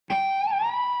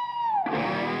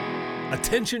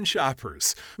Attention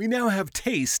shoppers, we now have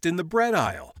taste in the bread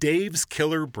aisle. Dave's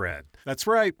Killer Bread. That's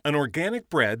right, an organic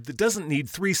bread that doesn't need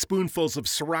 3 spoonfuls of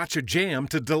sriracha jam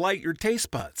to delight your taste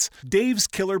buds. Dave's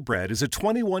Killer Bread is a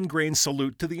 21-grain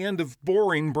salute to the end of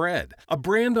boring bread. A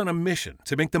brand on a mission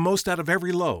to make the most out of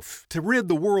every loaf, to rid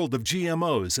the world of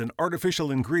GMOs and artificial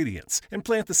ingredients, and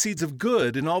plant the seeds of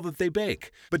good in all that they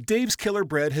bake. But Dave's Killer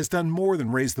Bread has done more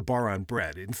than raise the bar on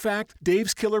bread. In fact,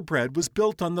 Dave's Killer Bread was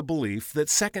built on the belief that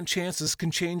second chances can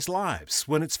change lives.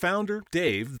 When its founder,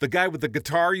 Dave, the guy with the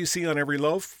guitar you see on every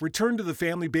loaf, returned to the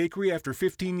family bakery after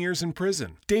 15 years in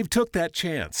prison. Dave took that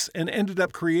chance and ended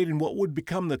up creating what would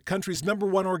become the country's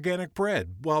 #1 organic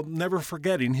bread, while never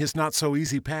forgetting his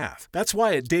not-so-easy path. That's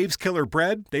why at Dave's Killer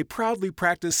Bread, they proudly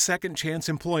practice second chance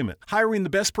employment, hiring the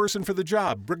best person for the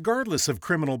job, regardless of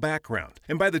criminal background.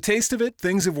 And by the taste of it,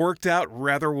 things have worked out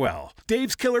rather well.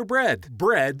 Dave's Killer Bread.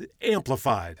 Bread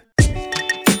amplified.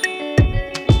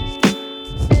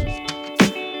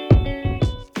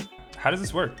 How does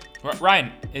this work?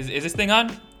 Ryan, is this thing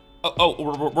on?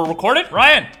 We're recorded?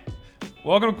 Ryan!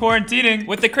 Welcome to Quarantining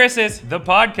With the Chris's. the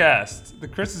podcast. The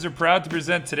Chris's are proud to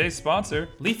present today's sponsor.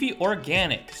 Leafy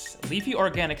Organics. Leafy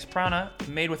Organics prana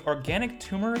made with organic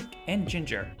turmeric and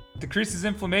ginger. Decreases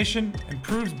inflammation,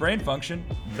 improves brain function,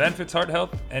 benefits heart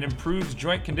health, and improves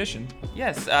joint condition.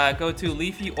 Yes, go to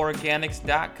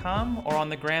leafyorganics.com or on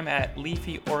the gram at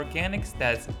leafyorganics.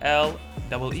 That's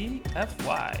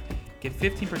LEEFY. Get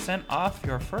 15% off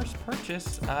your first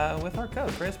purchase with our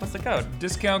code. Chris, what's the code?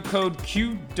 Discount code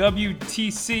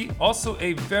QWTC. Also,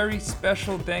 a very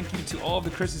special thank you to all of the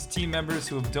Chris's team members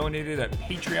who have donated at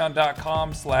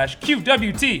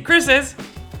patreon.com/QWT. Chris's.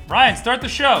 Ryan, start the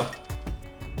show.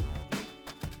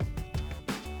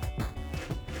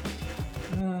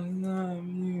 I love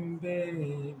you,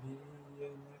 baby, and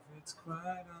if it's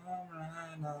quite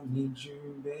alright, I need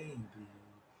you, baby.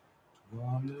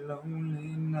 On the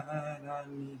lonely night, I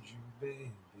need you,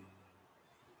 baby.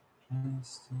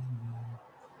 Trust in me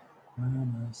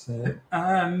when I said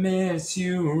I miss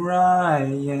you,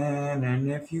 Ryan,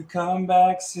 and if you come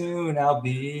back soon, I'll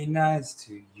be nice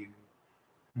to you.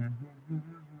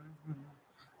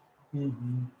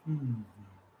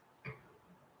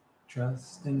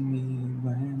 Trust in me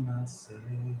when I say.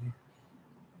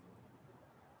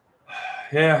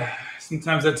 Yeah,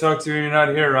 sometimes I talk to you and you're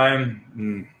not here,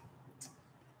 Ryan.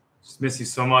 Just miss you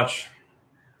so much.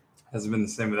 Hasn't been the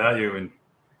same without you, and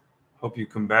hope you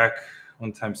come back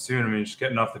one time soon. I mean, just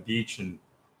getting off the beach, and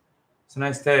it's a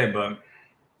nice day, but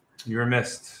you were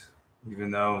missed, even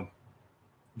though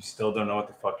you still don't know what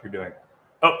the fuck you're doing.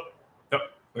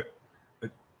 Wait.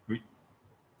 We're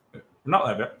not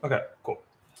live yet. Okay, cool.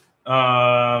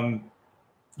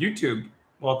 YouTube,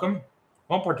 welcome.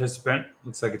 One participant.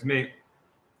 Looks like it's me.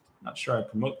 Not sure I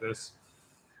promote this.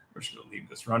 We're just gonna leave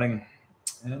this running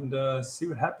and see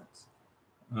what happens.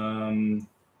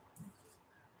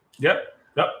 Yep.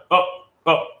 Oh,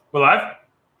 we're live?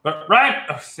 Ryan!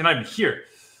 Oh, you're not even here.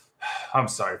 I'm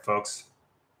sorry, folks.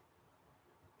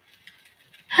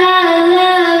 I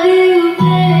love you,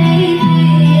 baby,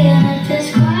 and if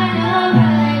it's quite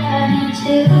alright, I need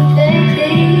you,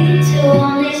 baby, so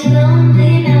on these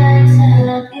lonely nights, I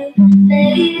love you,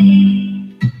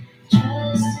 baby,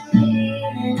 trust in me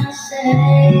when I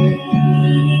say,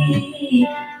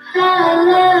 I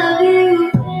love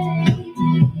you,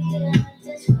 baby, and if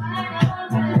it's quite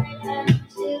alright, I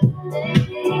need you,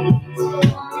 baby, so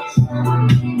on these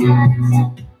lonely nights,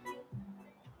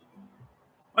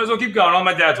 Might as well keep going. All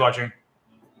my dad's watching.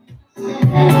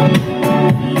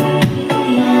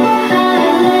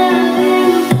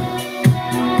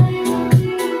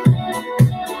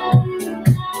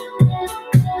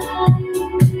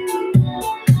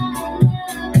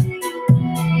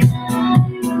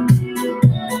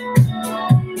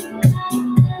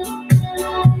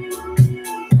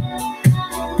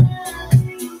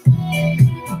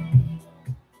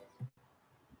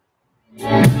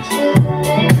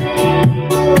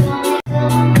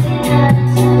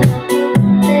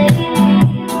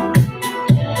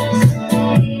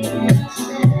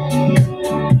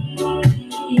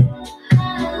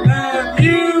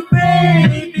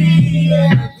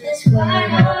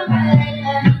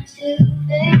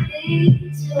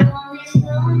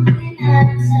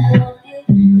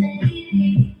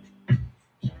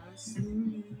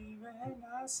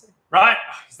 Right?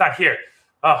 He's not here.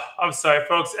 Oh, I'm sorry,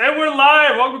 folks. And we're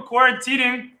live. Welcome to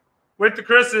Quarantining with the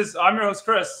Chris's. I'm your host,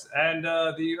 Chris. And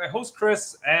my host,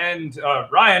 Chris, and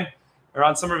Ryan are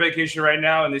on summer vacation right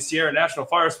now in the Sierra National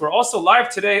Forest. We're also live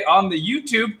today on the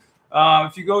YouTube.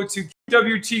 If you go to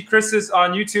QWT Chris's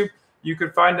on YouTube, You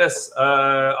could find us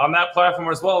on that platform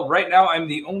as well. Right now, I'm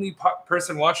the only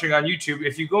person watching on YouTube.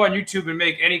 If you go on YouTube and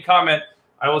make any comment,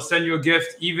 I will send you a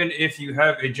gift, even if you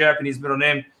have a Japanese middle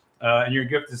name and your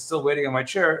gift is still waiting on my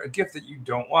chair, a gift that you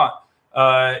don't want.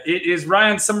 It is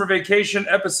Ryan's summer vacation,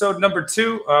 episode number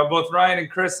 2. Both Ryan and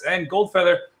Chris and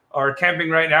Goldfeather are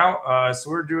camping right now. So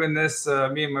we're doing this,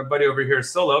 me and my buddy over here,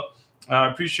 solo.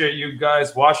 Appreciate you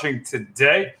guys watching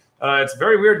today. It's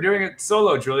very weird doing it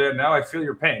solo, Julia. Now I feel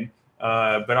your pain.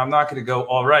 But I'm not going to go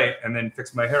all right and then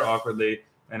fix my hair awkwardly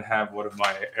and have one of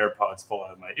my AirPods fall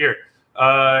out of my ear.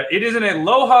 It is an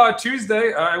Aloha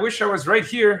Tuesday. I wish I was right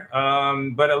here,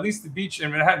 but at least the beach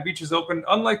in Manhattan Beach is open,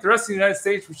 unlike the rest of the United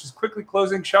States, which is quickly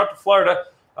closing. Shout out to Florida,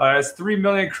 as 3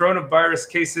 million coronavirus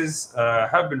cases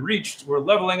have been reached. We're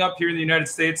leveling up here in the United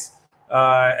States,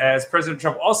 as President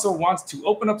Trump also wants to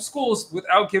open up schools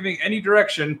without giving any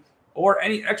direction or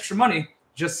any extra money.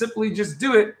 Just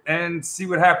do it and see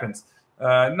what happens.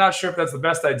 Not sure if that's the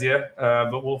best idea,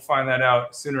 but we'll find that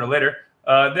out sooner or later.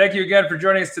 Thank you again for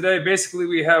joining us today. Basically,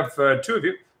 we have 2 of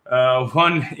you,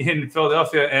 one in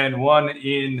Philadelphia and one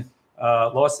in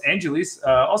Los Angeles.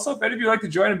 Also, if any of you would like to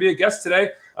join and be a guest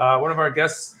today, one of our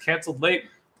guests canceled late.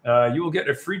 You will get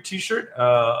a free T-shirt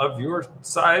of your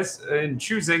size in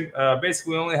choosing.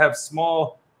 Basically, we only have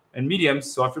small and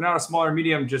mediums. So if you're not a small or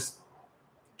medium, just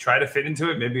try to fit into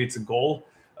it. Maybe it's a goal.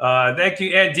 Thank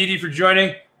you, Aunt Dee Dee, for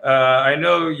joining. I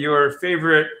know your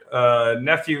favorite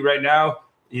nephew right now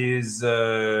is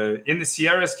in the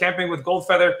Sierras camping with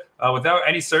Goldfeather without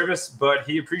any service, but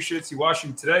he appreciates you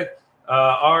watching today.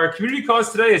 Our community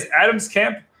cause today is Adams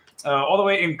Camp, all the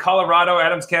way in Colorado.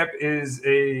 Adams Camp is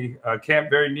a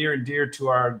camp very near and dear to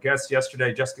our guest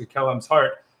yesterday, Jessica Kellum's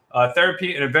heart.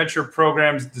 Therapy and adventure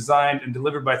programs designed and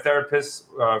delivered by therapists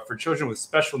for children with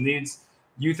special needs.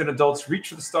 Youth and adults reach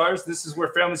for the stars. This is where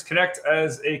families connect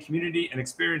as a community and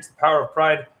experience the power of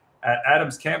pride at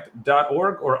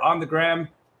adamscamp.org or on the gram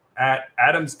at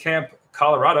Adams Camp,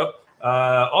 Colorado.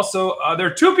 Also, there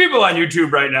are 2 people on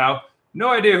YouTube right now. No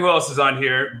idea who else is on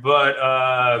here, but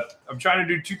I'm trying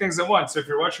to do 2 things at once. So if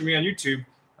you're watching me on YouTube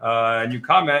and you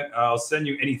comment, I'll send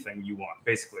you anything you want,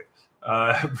 basically.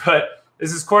 But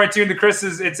this is Quarantine to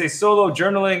Chris's. It's a solo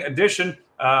journaling edition.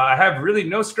 I have really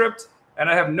no script, and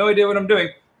I have no idea what I'm doing.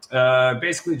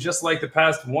 Basically, just like the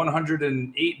past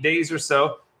 108 days or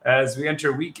so, as we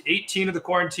enter week 18 of the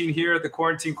quarantine here at the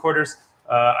quarantine quarters.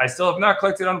 I still have not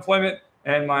collected unemployment,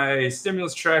 and my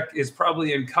stimulus check is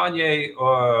probably in Kanye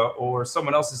or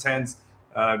someone else's hands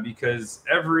because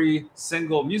every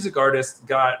single music artist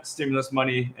got stimulus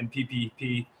money and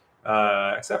PPP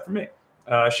except for me.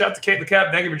 Shout out to Kate the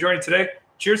Cat. Thank you for joining today.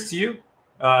 Cheers to you.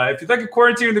 If you'd like a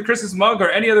Quarantine the Chris's mug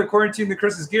or any other Quarantine the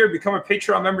Chris's gear, become a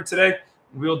Patreon member today.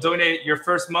 We'll donate your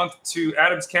first month to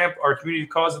Adams Camp, our community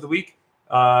cause of the week.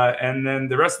 And then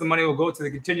the rest of the money will go to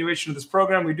the continuation of this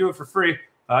program. We do it for free.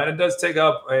 And it does take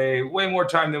up way more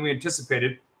time than we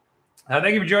anticipated.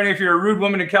 Thank you for joining if you're a rude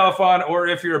woman in California or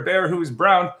if you're a bear who is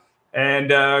brown. And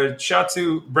shout out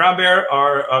to Brown Bear,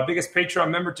 our biggest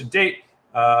Patreon member to date.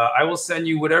 I will send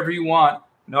you whatever you want,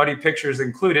 naughty pictures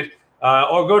included.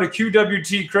 Or go to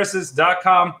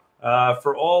qwtchrises.com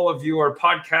for all of your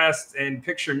podcast and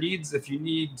picture needs. If you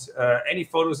need any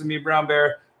photos of me, Brown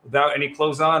Bear, without any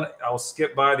clothes on, I'll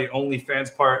skip by the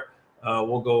OnlyFans part.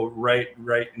 We'll go right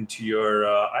into your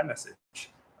iMessage.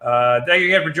 Thank you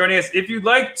again for joining us. If you'd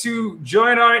like to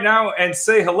join right now and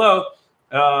say hello,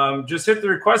 just hit the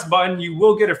request button. You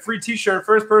will get a free T-shirt.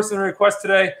 First person to request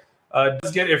today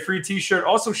does get a free T-shirt.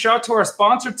 Also, shout out to our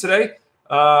sponsor today,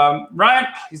 Ryan.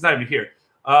 He's not even here.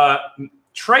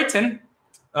 Triton,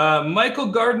 Michael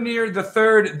Gardner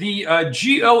III, the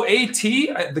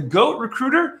GOAT, the GOAT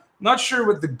recruiter. Not sure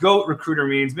what the GOAT recruiter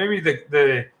means. Maybe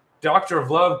the Doctor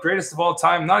of Love, greatest of all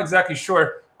time. Not exactly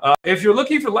sure. If you're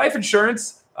looking for life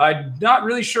insurance, I'm not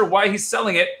really sure why he's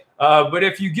selling it. But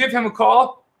if you give him a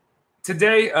call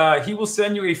today, he will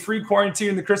send you a free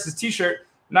Quarantine the Chris's T-shirt.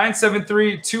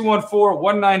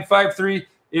 973-214-1953.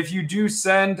 If you do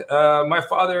send my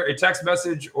father a text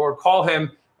message or call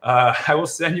him, I will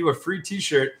send you a free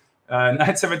T-shirt.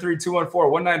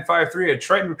 973-214-1953 at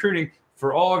Triton Recruiting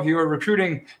for all of your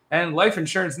recruiting and life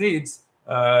insurance needs.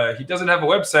 He doesn't have a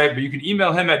website, but you can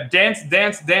email him at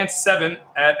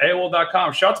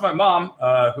dancedance7@AOL.com. Shout out to my mom,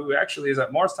 who actually is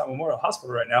at Morristown Memorial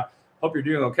Hospital right now. Hope you're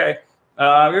doing okay. We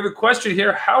have a question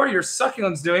here. How are your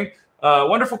succulents doing?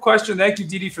 Wonderful question. Thank you,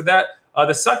 Dee Dee, for that.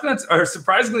 The succulents are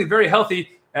surprisingly very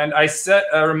healthy, and I set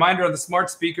a reminder on the smart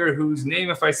speaker whose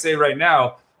name, if I say right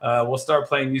now, will start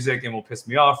playing music and will piss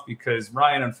me off because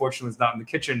Ryan, unfortunately, is not in the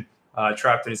kitchen,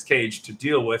 trapped in his cage to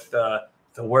deal with the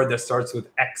word that starts with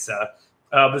Exa.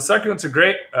 The succulents are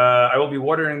great. I will be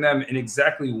watering them in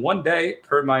exactly 1 day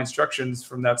per my instructions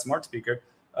from that smart speaker.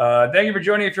 Thank you for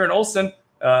joining if you're in Olson.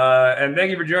 And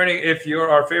thank you for joining if you're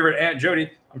our favorite Aunt Jody.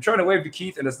 I'm trying to wave to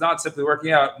Keith, and it's not simply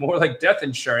working out. More like death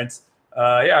insurance.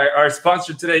 Our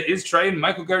sponsor today is Triton.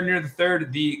 Michael Gardner III,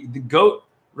 the GOAT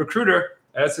recruiter.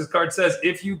 As his card says,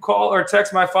 if you call or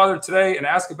text my father today and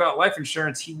ask about life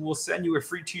insurance, he will send you a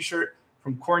free T-shirt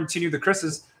from Quarantine the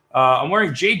Chris's. I'm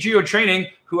wearing JGO Training,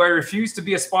 who I refuse to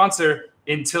be a sponsor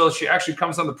until she actually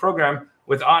comes on the program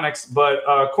with Onyx. But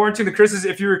Quarantine the Chris's,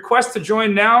 if you request to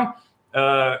join now,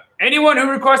 anyone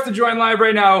who requests to join live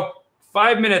right now,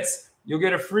 5 minutes, you'll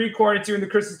get a free Quarantine the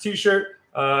Chris's T-shirt.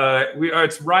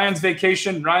 It's Ryan's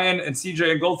vacation. Ryan and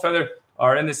CJ and Goldfeather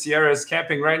are in the Sierras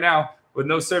camping right now with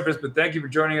no service, but thank you for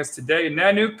joining us today.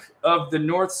 Nanook of the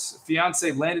North's fiance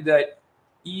landed at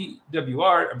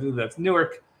EWR, I believe that's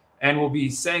Newark, and we'll be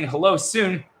saying hello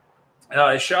soon.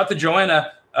 Shout out to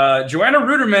Joanna. Joanna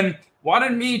Ruderman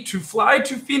wanted me to fly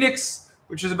to Phoenix,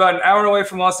 which is about an hour away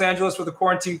from Los Angeles, where the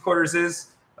quarantine quarters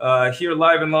is, here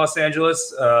live in Los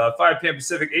Angeles, 5 p.m.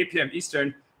 Pacific, 8 p.m.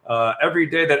 Eastern, every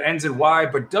day that ends in Y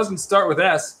but doesn't start with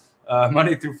S,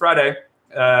 Monday through Friday.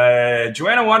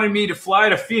 Joanna wanted me to fly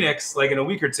to Phoenix like in a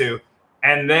week or two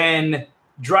and then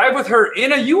drive with her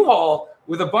in a U-Haul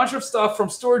with a bunch of stuff from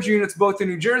storage units both in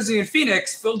New Jersey and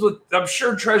Phoenix filled with, I'm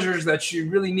sure, treasures that she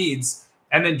really needs,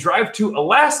 and then drive to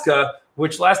Alaska,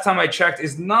 which last time I checked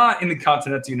is not in the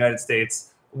continental United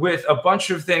States, with a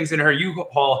bunch of things in her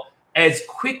U-Haul as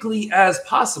quickly as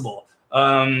possible,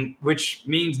 which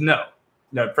means no,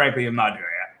 frankly, I'm not doing it.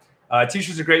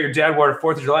 T-shirts are great. Your dad wore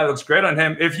 4th of July. It looks great on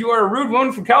him. If you are a rude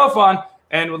woman from California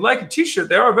and would like a T-shirt,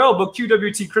 they are available.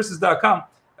 QWTChrises.com.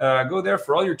 Go there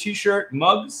for all your T-shirt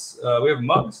mugs. We have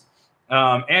mugs.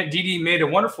 Aunt Dee Dee made a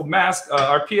wonderful mask.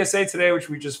 Our PSA today, which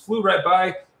we just flew right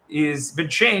by, is been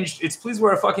changed. It's please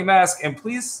wear a fucking mask and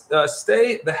please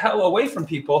stay the hell away from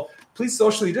people. Please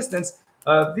socially distance.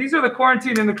 These are the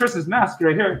Quarantine and the Chris's masks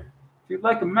right here. If you'd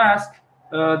like a mask,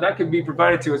 that could be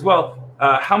provided to as well.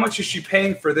 How much is she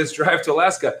paying for this drive to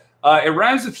Alaska? It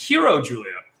rhymes with hero,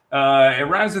 Julia. It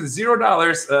rhymes with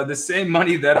 $0, the same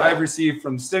money that I've received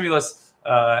from stimulus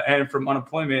and from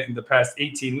unemployment in the past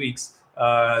 18 weeks.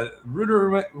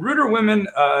 Ruder women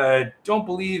don't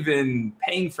believe in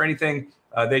paying for anything.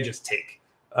 They just take.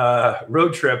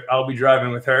 Road trip, I'll be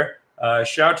driving with her.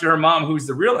 Shout out to her mom, who's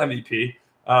the real MVP.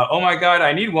 Oh my God,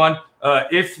 I need one.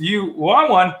 If you want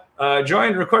one,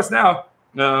 join request now.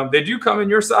 They do come in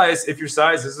your size if your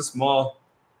size is a small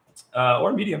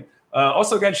or medium.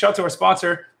 Also, again, shout out to our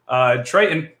sponsor,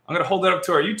 Triton. I'm going to hold it up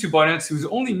to our YouTube audience, who's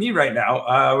only me right now.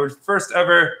 Our first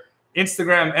ever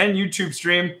Instagram and YouTube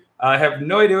stream. I have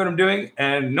no idea what I'm doing,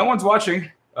 and no one's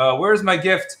watching. Where's my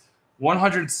gift?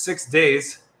 106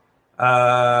 days.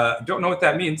 Don't know what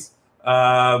that means.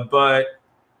 But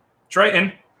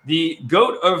Triton, the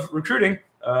GOAT of recruiting,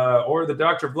 or the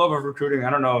Doctor of Love of recruiting. I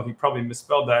don't know. He probably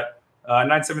misspelled that.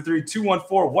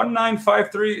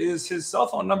 973-214-1953 is his cell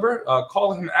phone number.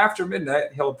 Call him after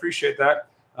midnight. He'll appreciate that.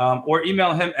 Or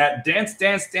email him at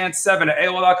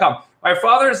dancedancedance7@AOL.com. My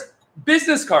father's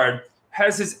business card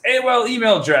has his AOL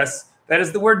email address. That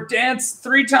is the word dance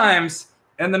 3 times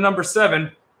and the number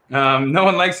 7. No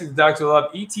one likes you, Dr. Love.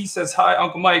 ET says, hi,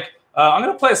 Uncle Mike. I'm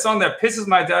going to play a song that pisses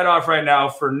my dad off right now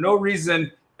for no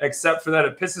reason except for that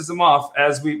it pisses him off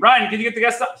as we... Ryan, can you get the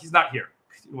guest up? He's not here.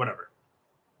 Whatever.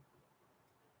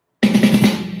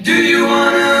 Do you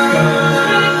wanna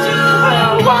go to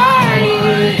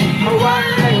Hawaii?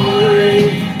 Hawaii,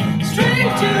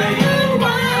 straight to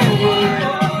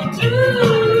Hawaii. Do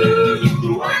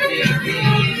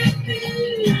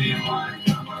you wanna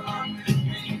come along with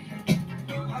me?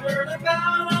 I heard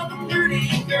about all the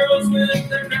pretty girls with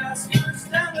their baskets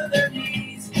down to their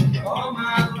knees all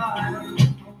my life.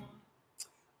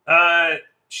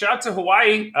 Shout out to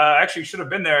Hawaii. Actually, should have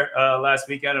been there last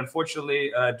weekend.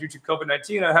 Unfortunately, due to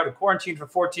COVID-19, I had to quarantine for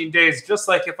 14 days, just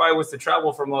like if I was to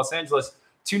travel from Los Angeles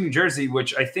to New Jersey,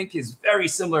 which I think is very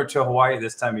similar to Hawaii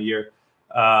this time of year.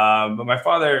 But my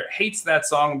father hates that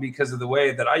song because of the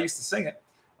way that I used to sing it.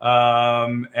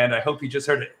 And I hope he just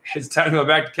heard it. It's time to go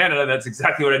back to Canada. That's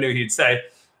exactly what I knew he'd say.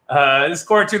 This is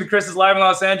Quarantine the Chris is live in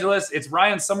Los Angeles. It's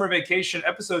Ryan's Summer Vacation,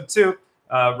 episode 2.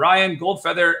 Ryan,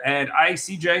 Goldfeather, and I,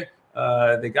 CJ.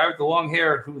 The guy with the long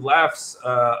hair who laughs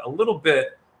a little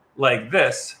bit like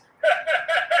this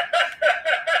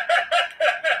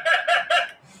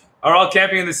are all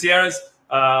camping in the Sierras,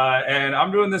 and I'm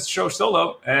doing this show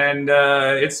solo, and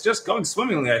it's just going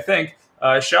swimmingly, I think.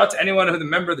 Shout out to anyone who's a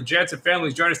member of the Jansen family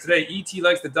who's joined us today. E.T.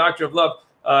 likes the Doctor of Love.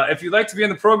 If you'd like to be in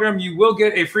the program, you will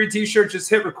get a free t-shirt. Just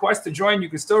hit request to join. You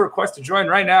can still request to join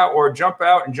right now or jump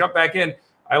out and jump back in.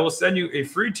 I will send you a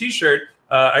free t-shirt.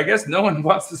 I guess no one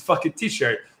wants this fucking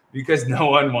t-shirt because no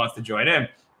one wants to join in.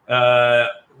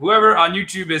 Whoever on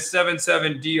YouTube is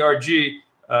 77DRG,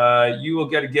 you will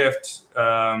get a gift.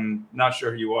 Not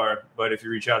sure who you are, but if you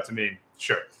reach out to me,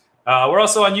 sure. We're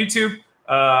also on YouTube.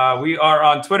 We are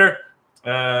on Twitter.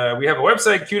 We have a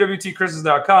website,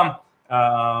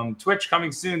 qwtchrises.com. Twitch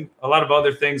coming soon. A lot of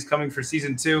other things coming for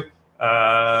season 2,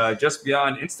 just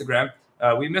beyond Instagram.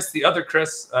 We missed the other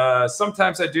Chris.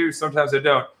 Sometimes I do, sometimes I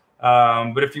don't.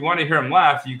 But if you want to hear him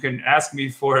laugh, you can ask me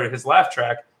for his laugh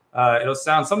track. It'll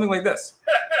sound something like this.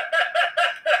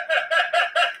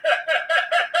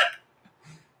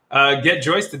 Get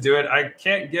Joyce to do it. I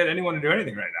can't get anyone to do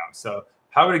anything right now. So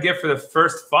how would I get for the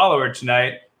first follower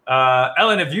tonight?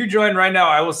 Ellen, if you join right now,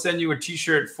 I will send you a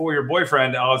t-shirt for your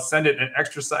boyfriend. I'll send it an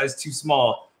extra size too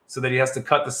small so that he has to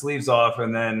cut the sleeves off.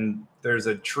 And then there's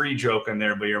a tree joke in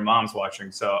there, but your mom's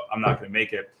watching. So I'm not going to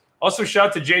make it. Also, shout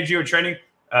out to JGO Training,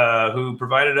 who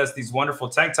provided us these wonderful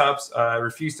tank tops. I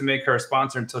refuse to make her a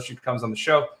sponsor until she comes on the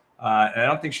show. And I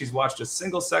don't think she's watched a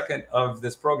single second of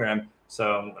this program.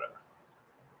 So whatever.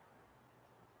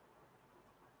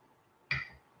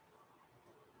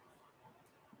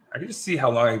 I can just see how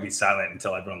long I can be silent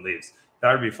until everyone leaves.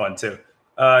 That would be fun, too.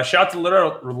 Shout out to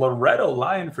Loretto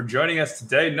Lyon for joining us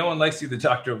today. No one likes you, the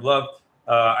Doctor of Love.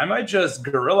 I might just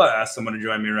gorilla ask someone to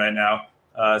join me right now.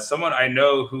 Someone I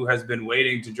know who has been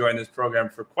waiting to join this program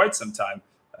for quite some time.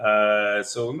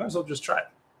 So we might as well just try it.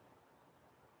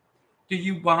 Do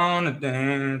you want to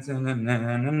dance? Na,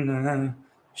 na, na, na.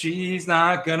 She's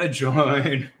not going to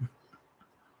join.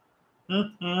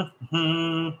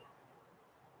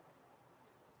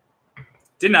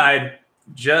 Denied,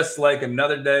 just like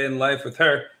another day in life with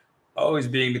her, always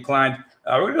being declined.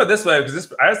 We're going to go this way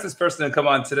because I asked this person to come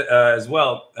on today as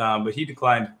well, but he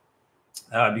declined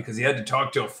because he had to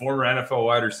talk to a former NFL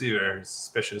wide receiver.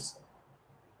 Suspicious.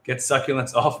 Get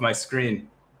succulents off my screen.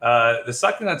 The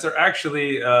succulents are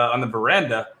actually on the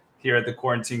veranda here at the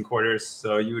quarantine quarters,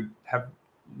 so you would have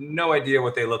no idea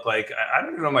what they look like. I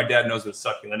don't even know if my dad knows what a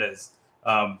succulent is,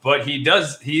 but he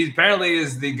does. He apparently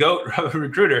is the GOAT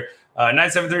recruiter.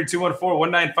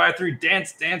 973-214-1953,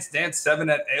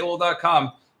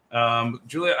 dance7@AOL.com.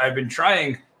 Julia, I've been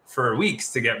trying for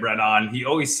weeks to get Brett on. He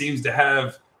always seems to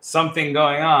have something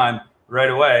going on right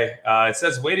away. It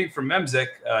says waiting for Memzik.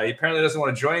 He apparently doesn't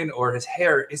want to join, or his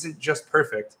hair isn't just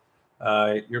perfect.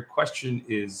 Your question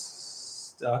is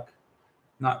stuck.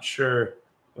 Not sure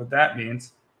what that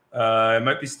means. It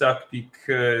might be stuck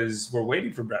because we're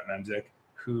waiting for Brett Memzik,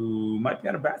 who might be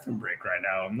on a bathroom break right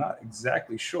now. I'm not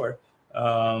exactly sure.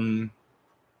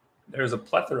 There's a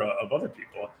plethora of other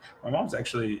people. My mom's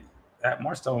actually at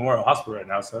Morristown Memorial Hospital right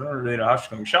now, so I don't really know how she's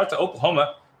going. Shout out to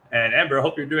Oklahoma. And Amber, I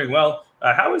hope you're doing well.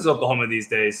 How is Oklahoma these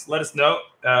days? Let us know.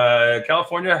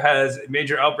 California has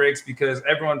major outbreaks because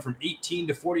everyone from 18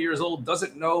 to 40 years old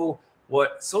doesn't know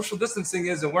what social distancing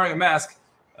is and wearing a mask.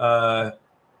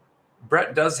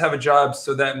 Brett does have a job,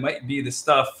 so that might be the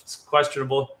stuff. It's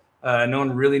questionable. No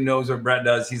one really knows what Brett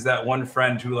does. He's that one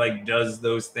friend who does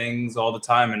those things all the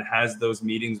time and has those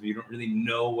meetings, but you don't really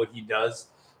know what he does.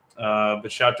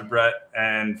 But shout out to Brett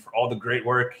and for all the great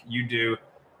work you do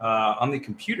on the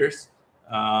computers.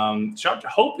 Shout out to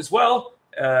Hope as well,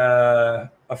 a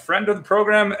friend of the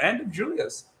program and of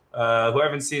Julia's, who I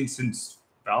haven't seen since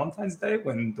Valentine's Day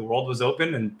when the world was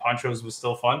open and ponchos was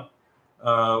still fun.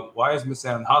 Why is Miss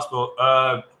Ann in the hospital?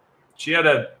 She had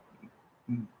a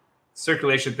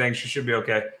circulation thing. She should be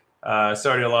okay.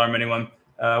 Sorry to alarm anyone.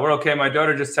 We're okay. My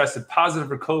daughter just tested positive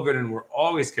for COVID, and we're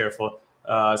always careful.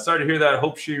 Sorry to hear that.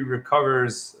 Hope she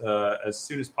recovers as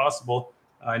soon as possible.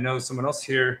 I know someone else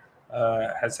here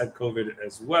has had COVID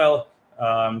as well,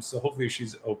 so hopefully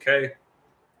she's okay.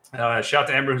 Shout out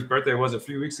to Amber, whose birthday was a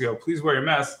few weeks ago. Please wear your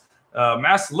mask.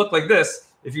 Masks look like this.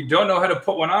 If you don't know how to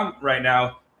put one on right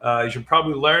now, you should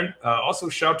probably learn. Also,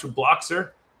 shout out to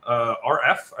Bloxer.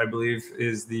 RF, I believe,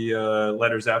 is the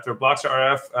letters after. Bloxer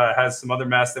RF has some other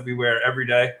masks that we wear every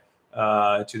day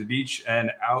to the beach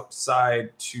and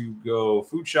outside to go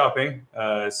food shopping.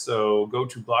 So go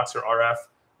to Bloxer RF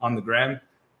on the gram.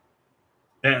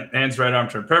 And Anne's right arm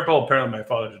turned purple. Apparently my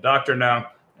father's a doctor now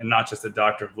and not just a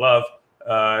doctor of love.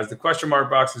 As the question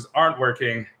mark boxes aren't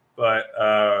working, but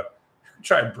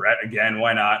try Brett again.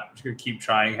 Why not? I'm just going to keep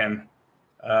trying him.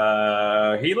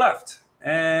 He left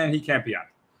and he can't be on.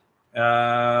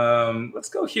 Let's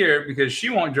go here because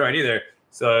she won't join either.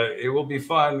 So it will be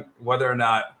fun whether or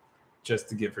not just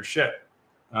to give her shit.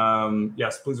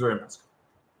 Yes, please wear a mask.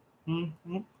 3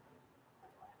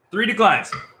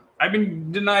 declines. I've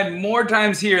been denied more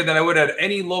times here than I would at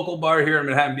any local bar here in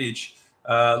Manhattan Beach.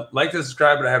 Like to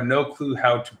subscribe, but I have no clue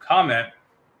how to comment.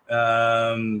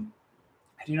 I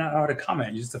do not know how to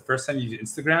comment. It's the first time you use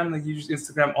Instagram. Like you use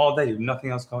Instagram all day. You have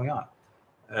nothing else going on.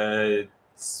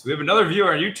 We have another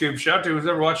viewer on YouTube. Shout out to who's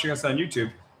ever watching us on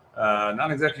YouTube.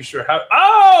 Not exactly sure how.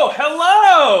 Oh,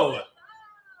 hello!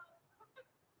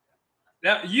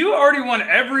 Now you already won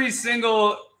every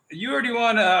single. You already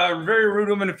won a Very Rude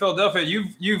Woman in Philadelphia.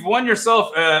 You've won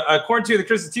yourself a Quarantine with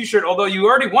Chris T-shirt, although you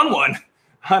already won one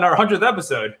on our 100th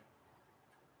episode.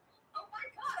 Oh my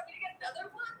God, I'm gonna get another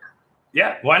one?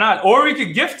 Yeah, why not? Or we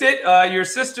could gift it.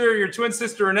 Your twin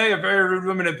sister Renee, a Very Rude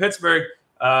Woman in Pittsburgh,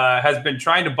 has been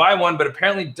trying to buy one, but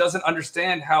apparently doesn't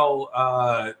understand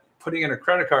how putting in a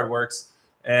credit card works.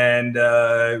 And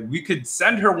we could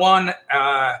send her one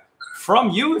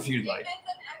from you if you'd like.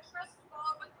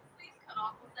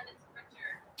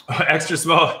 Extra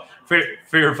small for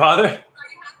your father? So you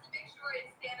have to make sure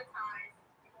it's sanitized.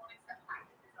 You won't accept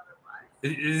packages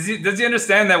otherwise. Does he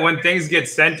understand that when things get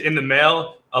sent in the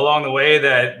mail along the way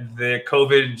that the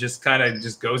COVID just kind of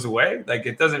just goes away? Like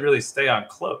it doesn't really stay on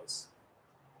clothes.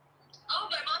 Oh,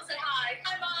 my mom said hi.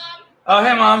 Hi, Mom. Oh,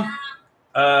 hey, Mom.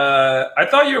 I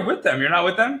thought you were with them. You're not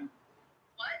with them?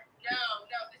 What? No,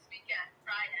 this weekend,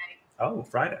 Friday. Oh,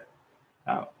 Friday.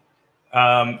 Oh.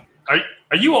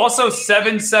 Are you also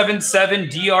 777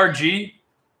 DRG?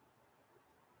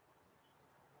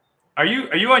 Are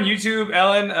you on YouTube,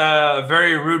 Ellen? A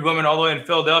Very Rude Woman all the way in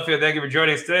Philadelphia. Thank you for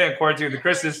joining us today on Quarantine with the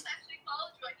Chris's. I actually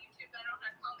followed you on YouTube, but I don't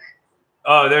have comments.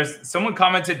 Oh, there's someone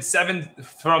commented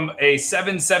from a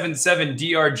 777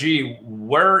 DRG.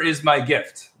 Where is my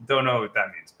gift? Don't know what that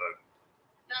means, but.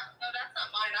 No, that's not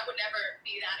mine. I would never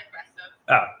be that aggressive.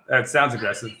 Oh, that sounds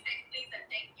aggressive. Please and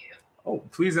thank you. Oh,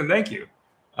 please and thank you.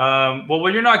 Well,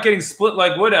 when you're not getting split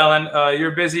like wood, Ellen,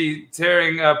 you're busy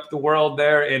tearing up the world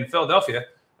there in Philadelphia.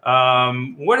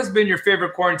 What has been your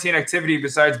favorite quarantine activity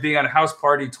besides being on a house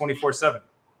party 24/7?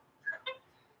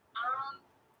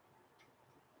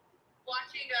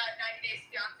 Watching 90 Days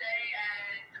Fiancé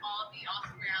and all the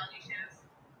awesome reality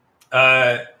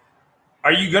shows.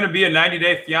 Are you going to be a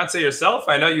 90-day fiance yourself?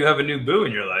 I know you have a new boo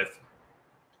in your life.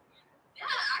 Yeah,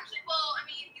 actually, well, I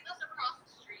mean, he lives across the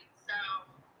street, so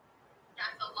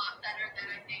that's a lot better than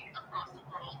I think across the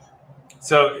world.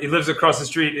 So he lives across the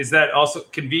street. Is that also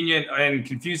convenient and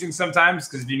confusing sometimes?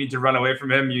 Because if you need to run away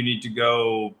from him, you need to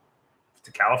go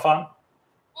to Califon?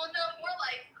 Well, no, more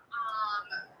like,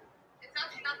 it's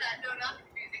actually not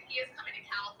confusing. He is coming to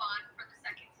Califon for the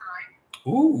second time.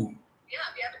 Ooh. Yeah,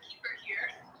 we have a keeper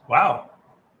here. Wow.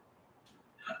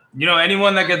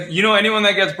 Anyone that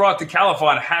gets brought to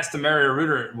Califon has to marry a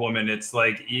ruder woman. It's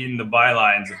like in the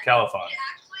bylines of Califon. He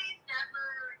actually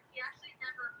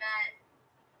never met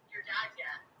your dad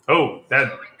yet. Oh, So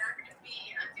it's not going to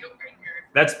be a deal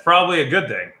breaker. that's probably a good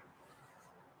thing.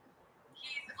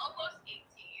 He's almost 18.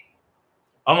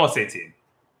 Almost 18.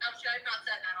 I'm sure I've not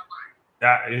said that online.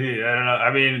 I don't know.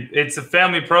 I mean, it's a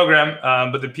family program,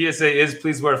 but the PSA is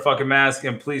please wear a fucking mask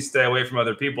and please stay away from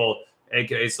other people,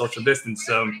 aka social distance.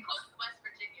 We're So pretty close to West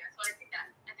Virginia, so I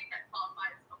think that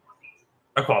qualifies as almost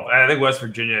 18. I think West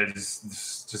Virginia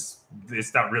is just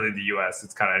it's not really the U.S.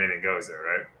 It's kind of anything goes there,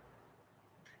 right?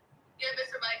 Yeah,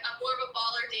 Mr. Mike, I'm more of a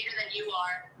baller dater than you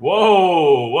are.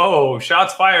 Whoa!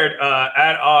 Shots fired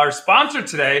at our sponsor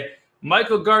today,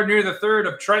 Michael Gardner III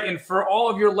of Triton, for all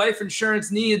of your life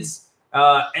insurance needs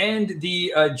and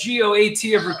the GOAT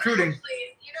of recruiting.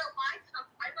 Actually,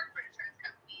 I work for an insurance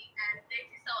company, and they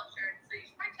do sell insurance, so you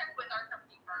should probably check with our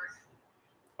company first.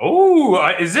 Oh,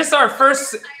 is this our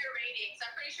first? Higher ratings.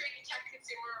 I'm pretty sure you can check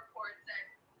consumer reports,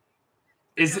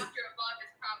 and Is Dr. Above is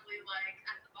probably like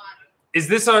at the bottom.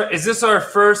 is this our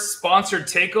first sponsored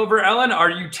takeover, Ellen? Are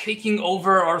you taking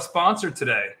over our sponsor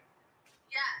today?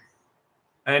 Yes.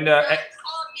 And It's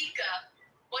called Mika.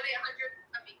 1-800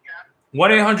 Amika.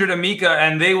 1-800-AMICA,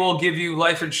 and they will give you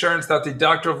life insurance that the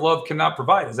Doctor of Love cannot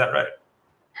provide. Is that right?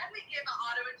 And we give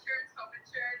auto insurance, home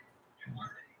insurance,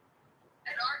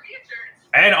 and RV insurance.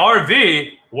 And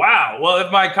RV. Wow. Well,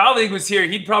 if my colleague was here,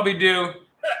 he'd probably do.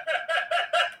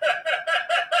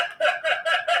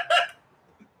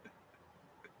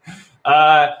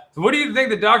 What do you think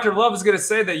the Doctor of Love is going to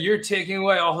say that you're taking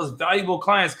away all his valuable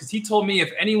clients? Because he told me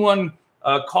if anyone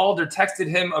called or texted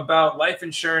him about life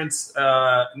insurance,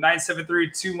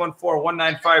 973-214-1953. More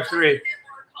calls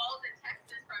and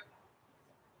texts from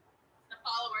the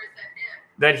followers than him.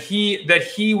 That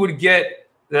he would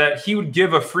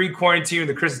give a free Quarantine with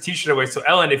the Chris t-shirt away. So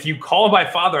Ellen, if you call my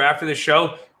father after the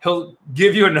show, he'll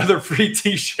give you another free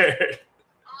t-shirt. Are you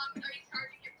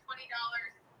charging him $20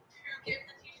 to give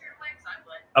the t-shirt away? 'Cause I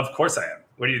would. Of course I am.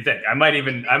 What do you think? I might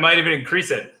even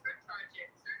increase it.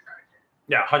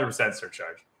 Yeah, 100%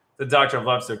 surcharge. The Doctor of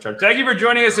Love surcharge. Thank you for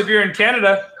joining us if you're in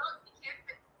Canada.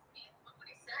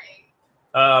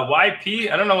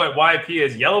 YP, I don't know what YP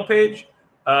is. Yellow Page.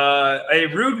 A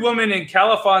rude woman in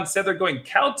Califon said they're going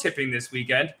cow tipping this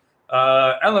weekend.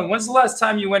 Ellen, when's the last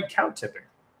time you went cow tipping?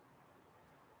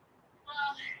 Well,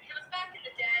 it was back in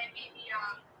the day, maybe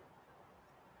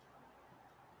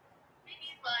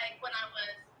like when I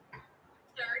was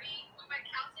 30, we went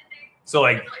cow tipping. So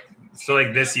like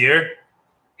this year?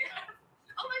 Yeah.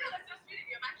 Oh my God, I'm so sweet of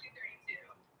you. I'm actually 32.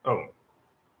 Oh,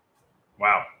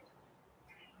 wow.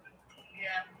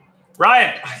 Yeah.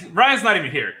 Ryan's not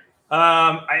even here.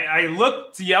 I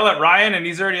looked to yell at Ryan, and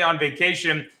he's already on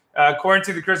vacation. According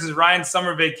to the Chris's Ryan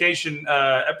Summer Vacation,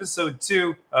 episode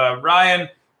 2, Ryan,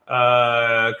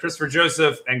 Christopher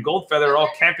Joseph, and Goldfeather are all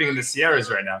camping in the Sierras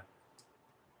right now.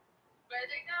 Where did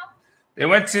they go? They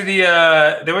went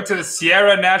to the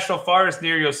Sierra National Forest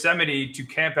near Yosemite to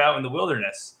camp out in the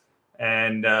wilderness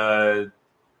and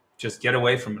just get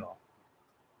away from it all.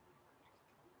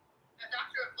 The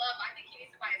Doctor of Love, I think he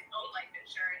needs to buy his own life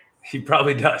insurance. He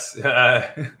probably does. You should probably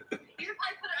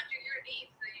put it under your name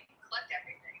so you can collect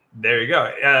everything. There you go.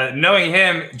 Knowing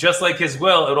him, just like his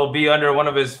will, it'll be under one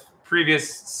of his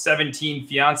previous 17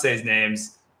 fiancés'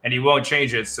 names, and he won't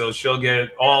change it, so she'll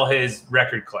get all his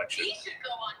record collection. He should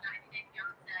go on 90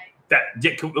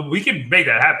 Day Fiancé. We can make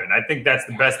that happen. I think that's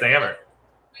the best thing ever.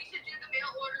 We should do the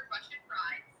mail-order Russian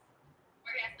brides,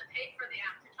 where he has to pay for the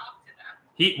app to talk to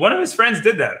them. One of his friends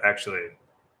did that, actually.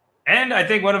 And I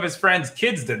think one of his friends'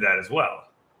 kids did that as well.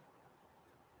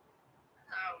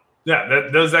 So, Yeah,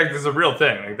 there's a real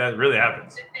thing. Like, that really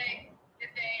happens.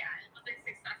 was it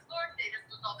successful, or did they just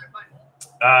lose all their money?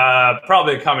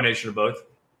 Probably a combination of both.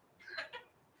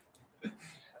 We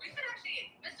should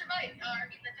actually, Mr. Mike, the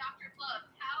Doctor of Love,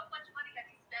 how much money have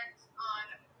you spent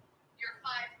on your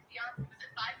 5 fiancés? Was it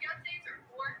 5 fiancés or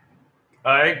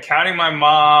 4? Counting my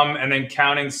mom and then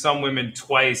counting some women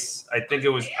twice. I think it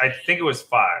was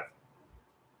 5.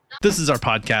 This is our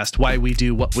podcast, Why We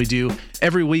Do What We Do.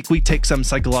 Every week, we take some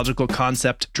psychological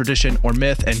concept, tradition, or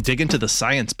myth and dig into the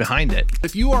science behind it.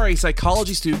 If you are a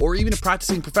psychology student or even a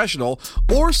practicing professional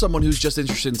or someone who's just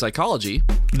interested in psychology,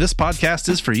 This podcast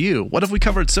is for you. What have we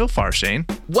covered so far, Shane?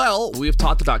 well, we have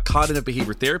talked about cognitive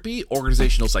behavior therapy,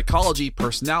 organizational psychology,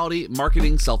 personality,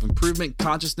 marketing, self-improvement,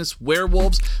 consciousness,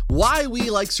 werewolves, why we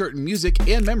like certain music,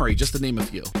 and memory, just to name a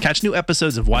few. Catch new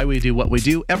episodes of Why We Do What We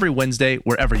Do every Wednesday,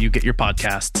 wherever you get your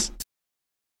podcasts.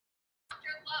 Doctor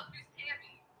of Love, who's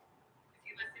Tammy? Is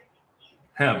he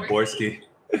listening? Borsky.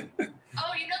 Oh,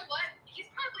 you know what? He's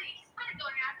probably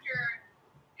going after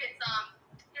his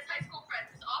high school friend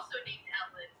who's also named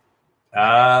Ellen.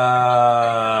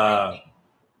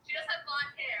 She does have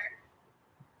blonde hair.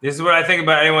 This is what I think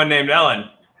about anyone named Ellen.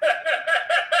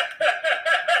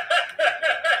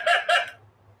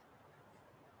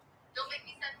 Don't make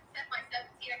me set my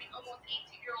 17, almost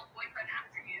 18-year-old boyfriend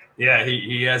after you. Yeah,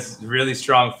 he has really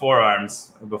strong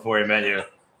forearms before he met you.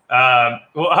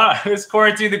 It's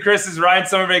Quarantine the Chris's Ryan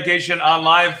Summer Vacation on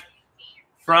live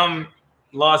from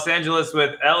Los Angeles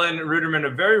with Ellen Ruderman, a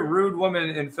very rude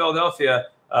woman in Philadelphia,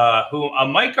 who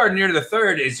Mike Gardner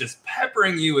III is just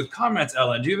peppering you with comments.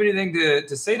 Ellen, do you have anything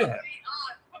to say to him?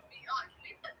 Put me on. Can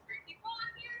we put 3 people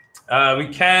on here?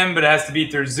 We can, but it has to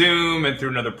be through Zoom and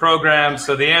through another program.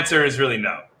 So the answer is really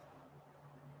no.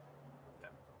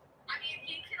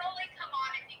 He can only come on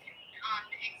if he can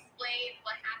explain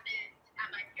what happened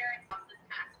at my parents' house this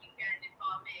past weekend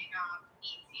involving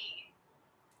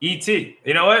E.T. ET.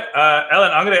 You know what,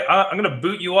 Ellen? I'm gonna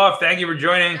boot you off. Thank you for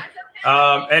joining. That's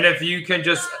okay. And if you can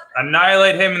just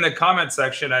annihilate him in the comment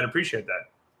section, I'd appreciate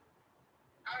that.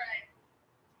 All right.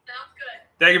 Sounds good.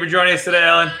 Thank you for joining us today,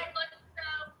 Ellen. Bye. Let's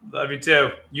go. Love you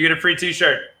too. You get a free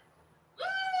T-shirt. Woo!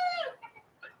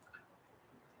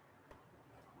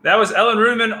 That was Ellen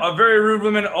Ruderman, a very rude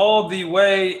woman, all the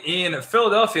way in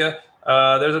Philadelphia.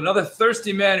 There's another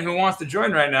thirsty man who wants to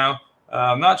join right now.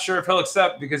 I'm not sure if he'll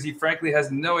accept because he frankly has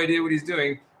no idea what he's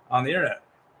doing on the internet.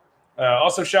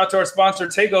 Also, shout out to our sponsor,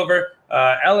 Takeover,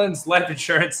 Ellen's life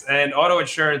insurance and auto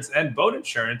insurance and boat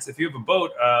insurance. If you have a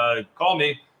boat, call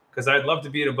me because I'd love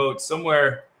to be in a boat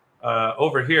somewhere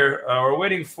over here. We're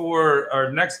waiting for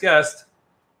our next guest.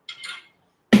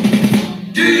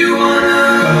 Do you wanna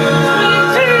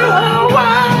to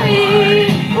Hawaii?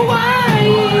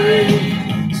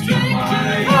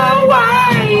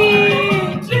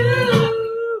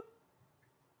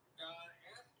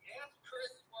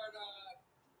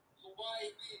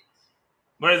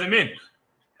 What does it mean? That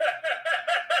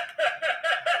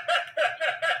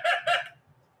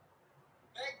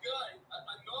guy, a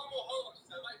normal host,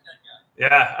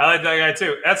 Yeah, I like that guy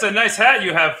too. That's a nice hat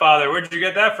you have, Father. Where did you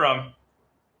get that from? I paid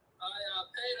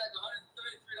like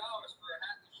 $133 for a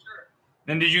hat and shirt.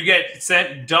 And did you get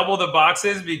sent double the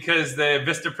boxes because the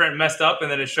Vistaprint messed up and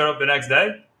then it showed up the next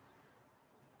day?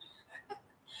 Yeah,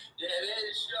 they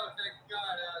didn't show, thank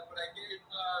God. But I gave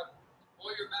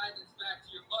all your magnets back to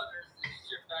your mothers. They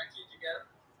shipped back to you. Did you get them?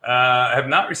 I have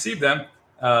not received them.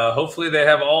 Hopefully they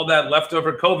have all that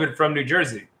leftover COVID from New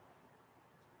Jersey.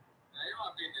 Now, you don't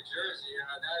want to be in New Jersey.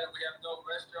 Now that we have no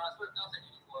restaurants, we have nothing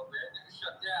anymore. They're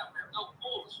shut down. We have no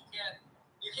pools. You can't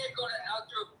go to an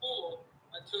outdoor pool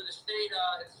until the state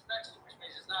inspects it, which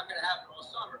means it's not going to happen all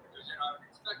summer because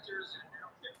inspectors and they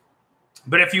don't care.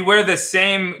 But if you wear the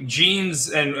same jeans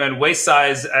and waist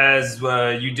size as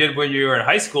you did when you were in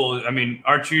high school, I mean,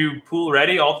 aren't you pool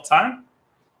ready all the time?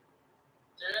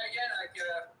 Say that again.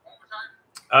 One more time.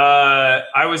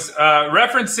 I was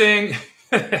referencing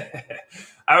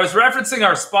I was referencing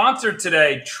our sponsor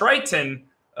today, Triton.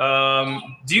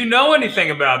 Do you know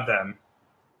anything about them?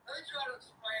 Let me try to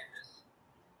explain this.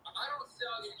 I don't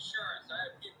sell the insurance. I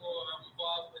have people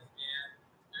involved with me. And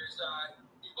there's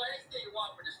you buy anything you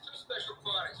want, but there's two special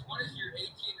products. One is your 18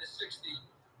 to 60.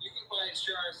 You can buy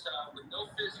insurance with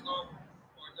no physical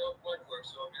or no blood work.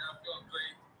 So if you're not feeling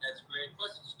great, that's great.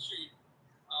 Plus, it's cheap.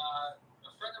 A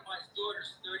friend of mine's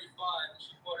daughter's 35, and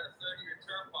she bought a 30-year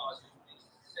term policy.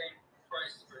 It's the same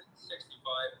price for 65.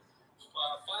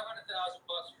 $500,000, $400.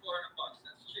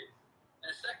 That's cheap.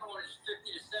 And the second one is 50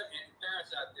 to 70. Any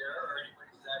parents out there, or anybody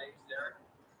who's that age there,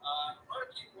 a lot of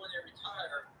people when they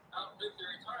retire outlive their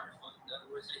retirement fund. In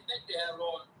other words, they think they have it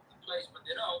all in place, but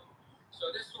they don't. So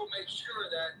this will make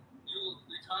sure that you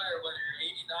retire whether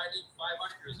you're 80, 90,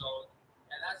 500 years old.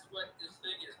 And that's what this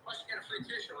thing is. Plus, you get a free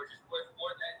T-shirt, which is worth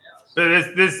more than that now. So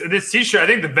This T-shirt, I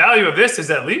think the value of this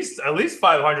is at least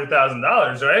 $500,000, right?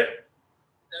 That's right,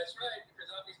 because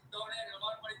I'll be donating a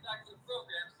lot of money back to the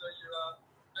program. So you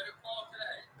better call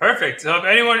today. Perfect. So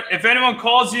if anyone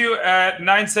calls you at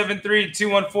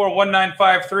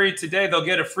 973-214-1953 today, they'll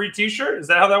get a free T-shirt. Is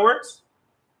that how that works?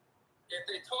 If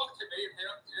they talk to me, if they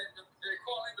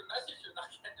call leave a message, you're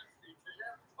not getting a free T-shirt. You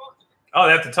have to talk to me. Oh,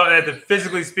 they have to talk. They have to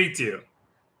physically speak to you.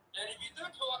 And if you do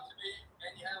talk to me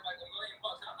and you have like $1 million,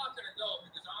 I'm not going to know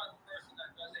because I'm not the person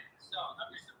that does it himself.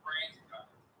 I'm just the brains guy.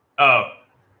 Oh,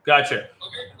 gotcha.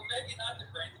 Okay, well maybe not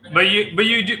the brains.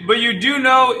 But you do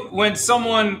know when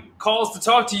someone calls to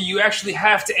talk to you, you actually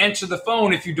have to answer the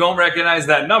phone if you don't recognize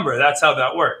that number. That's how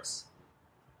that works.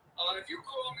 If you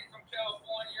call me from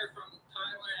California or from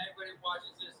Thailand, anybody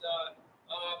watches this,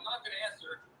 I'm not going to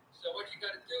answer. So what you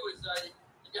got to do is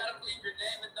you got to leave your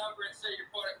name and number and say you're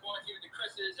part of quarantine with the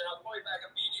Chris's, and I'll call you back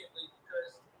immediately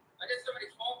because I get so many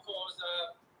phone calls.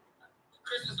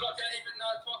 Chris is not going to even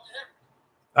talk to him.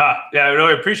 Yeah, I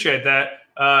really appreciate that.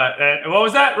 And what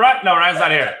was that? Right? No, Ryan's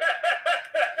not here. I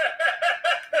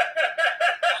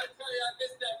tell you, I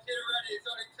missed that kid already. It's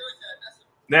only Tuesday.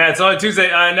 Yeah, it's only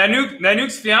Tuesday.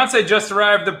 Nanook's fiance just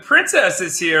arrived. The princess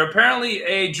is here. Apparently,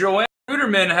 a Joanna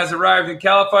Ruderman has arrived in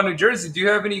California, New Jersey. Do you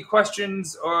have any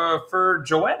questions for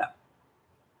Joanna?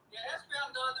 Yeah, ask me how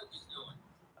Nanook is doing.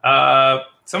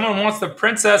 Someone wants the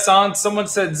princess on. Someone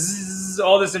said, Zzz,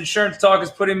 all this insurance talk is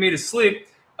putting me to sleep.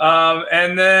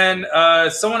 And then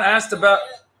someone asked about.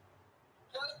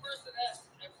 The other person asked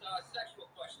sexual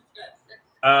questions.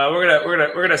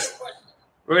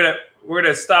 We're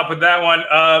gonna stop with that one.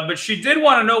 But she did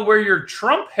want to know where your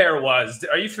Trump hair was.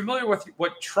 Are you familiar with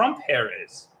what Trump hair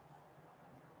is?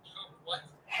 What?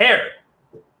 Hair.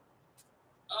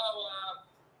 I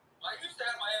used to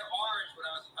have my hair orange when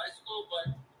I was in high school,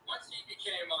 but once he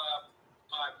became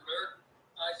popular,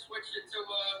 I switched it to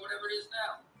whatever it is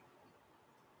now.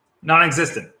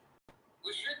 Non-existent.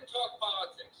 We shouldn't talk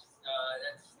politics.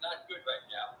 That's not good right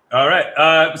now. All right.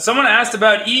 Someone asked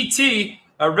about E.T.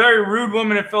 A very rude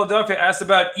woman in Philadelphia asked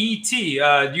about E.T.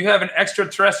 Do you have an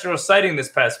extraterrestrial sighting this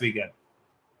past weekend?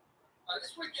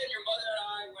 This weekend, your mother and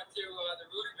I went to the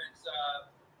Rudermans,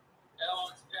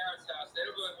 Ellen's parents' house. They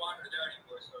don't really want her there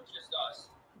anymore, so it's just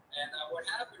us. And what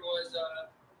happened was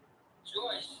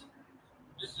Joyce,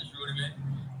 Mrs. Ruderman,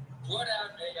 brought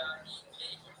out a E.T.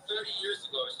 from 30 years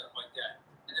ago or something like that.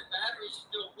 And the batteries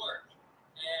still work.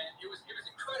 And it was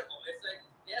incredible. It's like,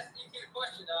 they asked E.T. the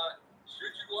question,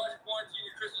 should you watch quarantine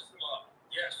your Christmas tomorrow?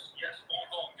 Yes, phone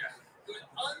home, yes. It was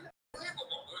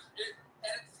unbelievable. And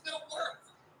it still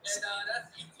worked. And that's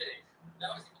E.T.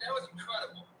 That was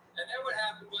incredible. And then what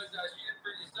happened was, she didn't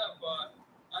bring this up,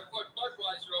 I brought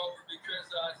Budweiser over because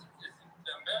it's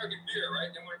the American beer, right?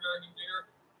 They want American beer.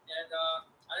 And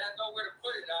I had nowhere to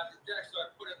put it on the deck, so I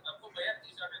put my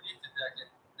empties underneath the deck, and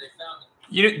they found it.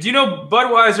 Do you know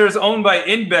Budweiser is owned by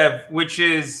InBev, which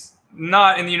is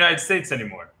not in the United States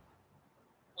anymore.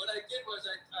 What I did was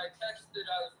I texted the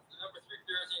number 3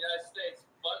 beers in the United States: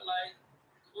 Bud Light,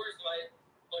 Coors Light,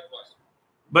 Budweiser.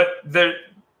 But the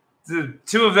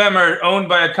two of them are owned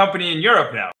by a company in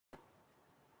Europe now.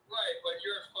 Right, but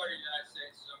Europe's part of the United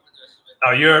States, so we're just.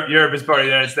 Oh, Europe is part of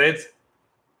the United States?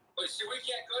 But see, we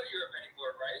can't go to Europe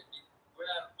anymore, right? We're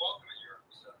not welcome in Europe.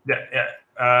 So. Yeah.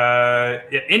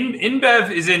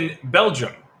 InBev is in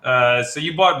Belgium. So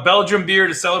you bought Belgium beer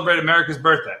to celebrate America's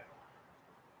birthday.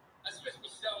 That's because we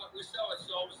sell it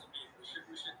souls to people.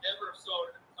 We should never have sold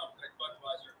it to a company like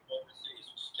Budweiser overseas.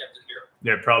 We just kept it here.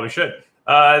 Yeah, probably should.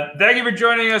 Thank you for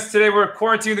joining us today. We're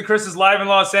quarantining the Chris is live in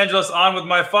Los Angeles on with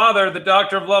my father, the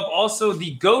Doctor of Love, also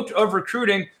the GOAT of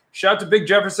recruiting. Shout out to Big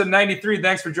Jefferson 93.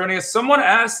 Thanks for joining us. Someone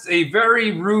asked a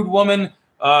very rude woman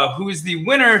who is the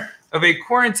winner of a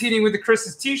Quarantining with the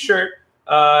Chris's t-shirt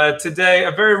today.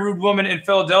 A very rude woman in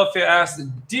Philadelphia asked,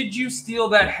 "Did you steal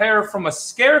that hair from a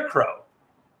scarecrow?"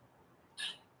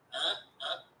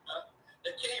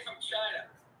 It came from China.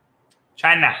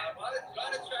 China. A lot of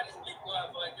Chinese people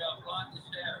have like blondish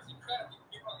hair. It's incredible.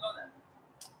 People don't know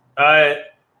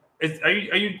that.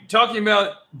 Are you talking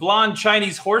about blonde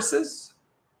Chinese horses?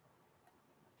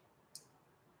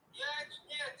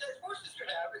 Horses could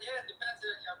have it. Yeah, it depends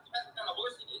what kind of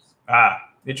horse it is. Ah,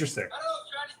 interesting. I don't know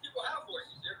if Chinese people have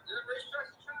horses. They're very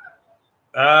strict in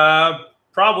China.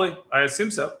 Probably. I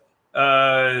assume so.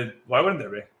 Why wouldn't there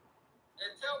be? And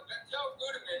tell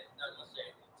Rudiman, no,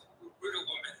 say Rudiman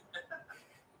woman.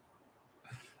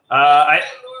 Ask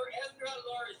her how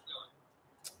Lori's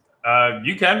doing.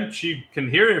 You can. She can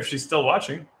hear it if she's still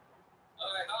watching.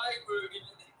 Hi, Rudiman.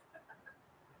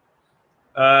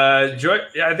 I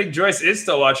think Joyce is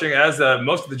still watching, as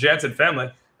most of the Jansen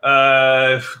family.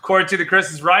 According to the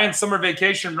Chris's Ryan summer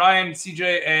vacation, Ryan,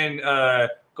 CJ, and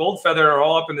Goldfeather are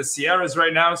all up in the Sierras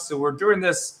right now, so we're doing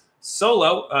this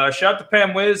solo. Shout out to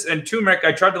Pam Wiz and Turmeric.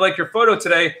 I tried to like your photo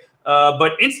today,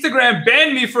 but Instagram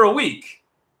banned me for a week.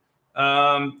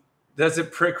 Does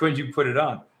it prick when you put it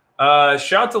on?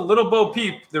 Shout out to Little Bo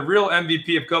Peep, the real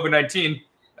MVP of COVID-19.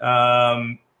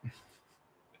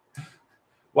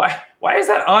 Why is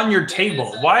that on your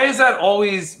table? Why is that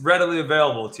always readily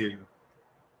available to you?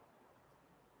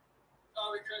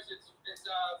 Oh, because it's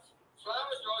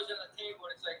flowers are always on the table.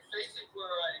 And it's like facing when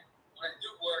I do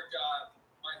work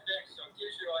my thing, so it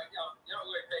gives you like you don't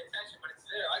really pay attention, but it's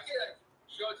there. I can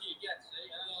show it to you again. See?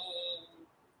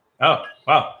 Oh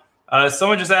wow!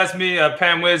 Someone just asked me,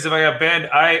 Pam Wiz, if I got banned.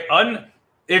 I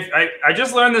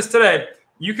just learned this today.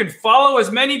 You can follow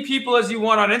as many people as you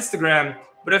want on Instagram.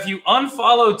 But if you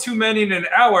unfollow too many in an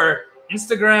hour,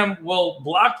 Instagram will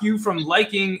block you from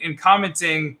liking and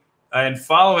commenting and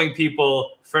following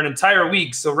people for an entire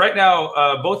week. So right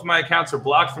now, both of my accounts are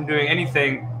blocked from doing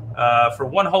anything for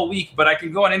one whole week, but I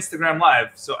can go on Instagram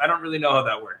Live. So I don't really know how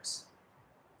that works.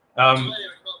 I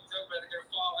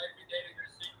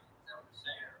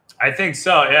think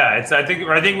so, yeah. I think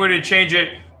we're going to change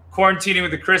it, Quarantining with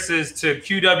the Chris's, to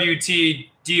QWT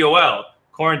D.O.L,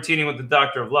 Quarantining with the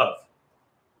Doctor of Love.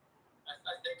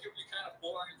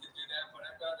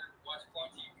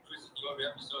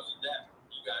 Episodes of them,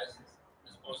 you guys,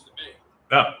 is supposed to be.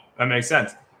 Oh, that makes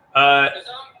sense. Because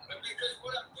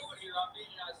what I'm doing here, I'm being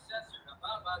censored. I'm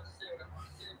not allowed to say what I want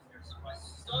to say here. So my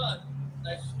son,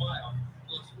 nice smile,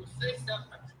 will say stuff.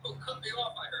 He'll cut me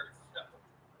off. I heard stuff.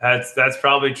 That's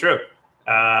probably true.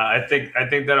 I think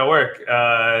that'll work.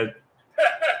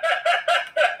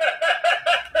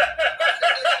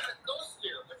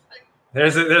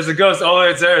 There's a ghost. Oh,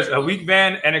 it's there. A weak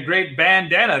band and a great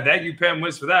bandana. Thank you, Pam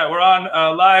Wiz, for that. We're on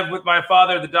live with my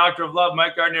father, the Doctor of Love,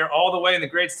 Mike Gardner, all the way in the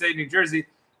great state of New Jersey.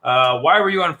 Why were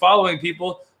you unfollowing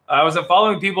people? I was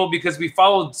unfollowing people because we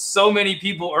followed so many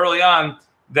people early on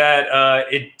that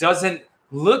it doesn't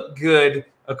look good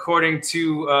according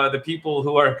to the people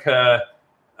who are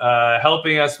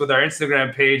helping us with our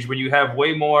Instagram page when you have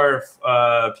way more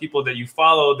people that you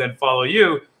follow than follow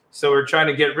you. So we're trying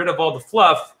to get rid of all the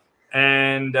fluff.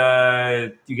 And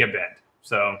you get banned.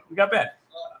 So we got banned.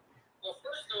 Well,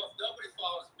 first off, nobody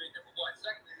follows me, number one.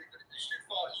 Secondly, they should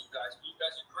follow you guys. You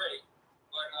guys are great.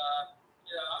 But,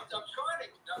 I'm trying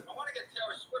to, I want to get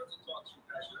Taylor Swift to talk to you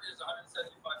guys. She is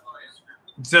 175 on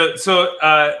Instagram. So,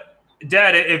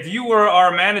 Dad, if you were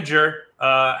our manager,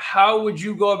 how would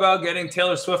you go about getting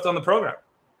Taylor Swift on the program?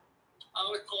 I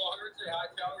would call her and say,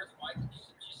 hi, Taylor, it's Mike.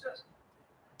 She says,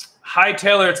 hi,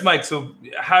 Taylor, it's Mike. So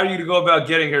how do you go about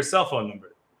getting her cell phone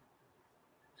number?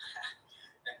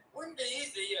 Wouldn't be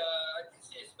easy. I did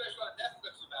see a special on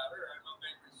Netflix about her. I don't know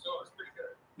if you saw it. It's pretty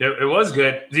good. It was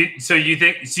good. So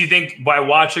you think by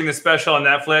watching the special on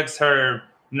Netflix, her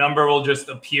number will just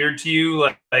appear to you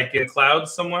like in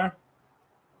clouds somewhere?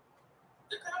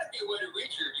 There gotta be a way to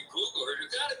reach her if you Google her.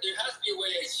 There has to be a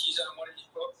way she's on one of these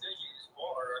books that you just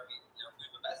call her. I mean,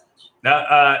 leave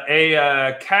a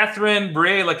message. Catherine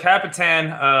Bray Le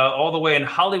Capitan, all the way in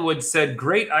Hollywood, said,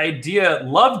 "Great idea,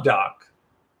 love doc."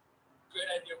 Great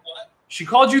idea, what? She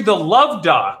called you the love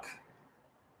doc.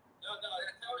 No, that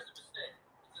was a mistake.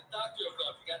 It's a doctor of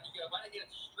love. You got to get it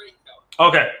straight, though.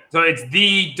 Okay, so it's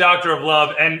the Doctor of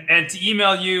Love, and to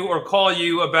email you or call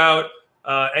you about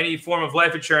any form of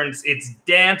life insurance, it's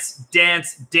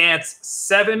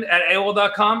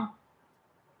dance7@AOL.com.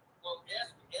 Well,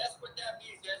 ask what that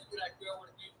means. Ask what that girl would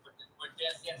mean. But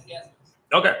yes.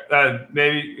 Okay,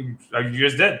 maybe you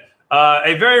just did.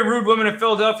 A very rude woman in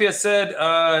Philadelphia said,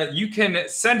 you can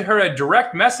send her a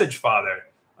direct message, Father.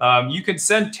 You can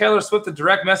send Taylor Swift a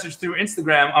direct message through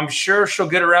Instagram. I'm sure she'll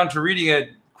get around to reading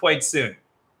it quite soon.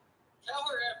 Tell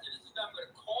her after this is done, I'm going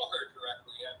to call her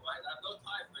directly. I have no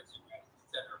time for Instagram to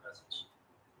send her a message.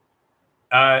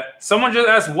 Someone just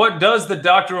asked, what does the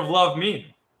Doctor of Love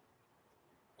mean?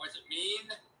 What does it mean?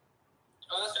 That's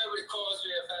what everybody calls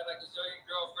me. I've had like a zillion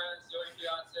girlfriends, zillion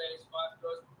fiancés, 5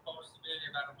 girls proposed to me.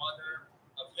 I've had a mother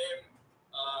of him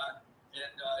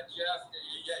and Jeff.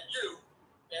 Yeah, you.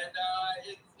 And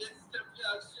it's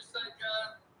just like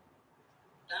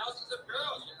thousands of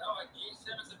girls, like Gene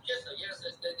Simmons of Kiss, I guess.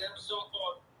 They have a song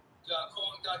called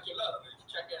Calling Dr. Love. You can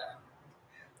check it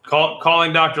out.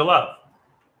 Calling Dr. Love.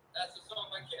 That's the song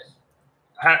by Kiss.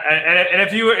 And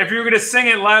if you were going to sing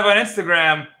it live on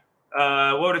Instagram,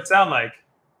 what would it sound like?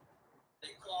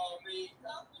 They call me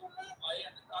Dr. Love. I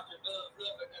am the Dr. Love.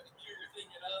 I got the cure you're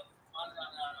thinking of. On and on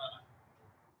and on.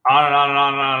 On and on and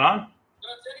on and on and on. So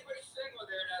if anybody single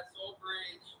there that's over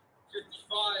age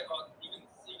 55, you can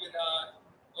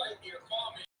write me or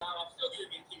call me. I'm still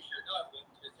giving you a t-shirt up, but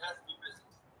it has to be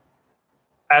business.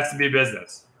 Has to be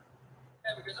business.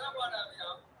 Yeah, because I want to,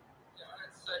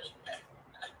 it's such.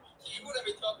 You wouldn't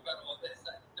be talking about all this.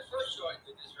 The first show I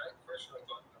did this, right? The first show I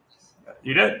talked about this.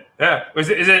 You did, yeah.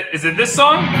 Is it this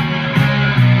song?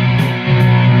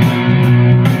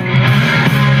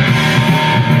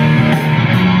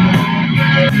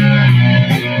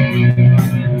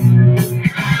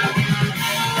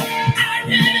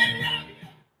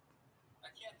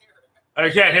 I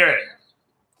can't hear it.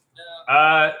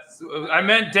 I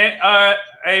meant a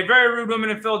very rude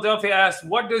woman in Philadelphia asked,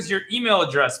 what does your email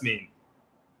address mean?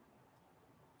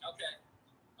 Okay.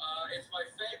 It's my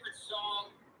favorite song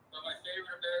by my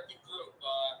favorite American group.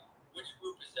 Which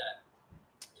group is that?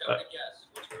 Tell me guess.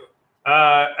 Which group?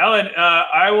 Ellen,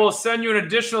 I will send you an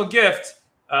additional gift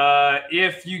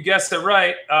if you guess it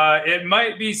right. It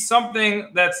might be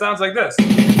something that sounds like this.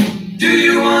 Do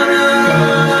you wanna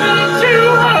go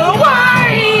to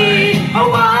Hawaii?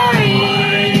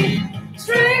 Hawaii,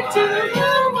 straight to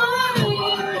Hawaii.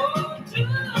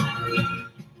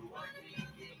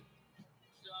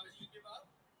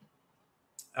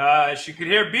 She could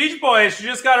hear Beach Boys. She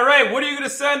just got it right. What are you going to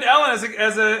send Ellen as the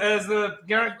That's right. That's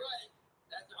 100% right.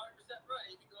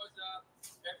 Because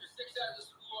after 6 hours of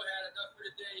school, I had enough for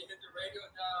the day. You hit the radio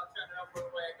dial, turn it up real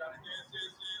quick. Got to do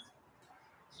this.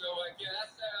 So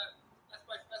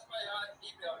that's my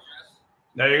email address.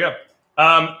 There you go.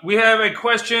 We have a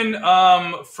question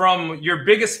from your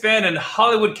biggest fan in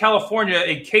Hollywood, California,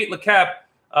 a Kate LeCap.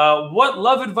 What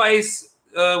love advice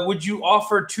would you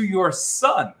offer to your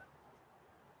son?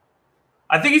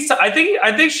 I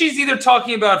think she's either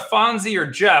talking about Fonzie or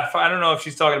Jeff. I don't know if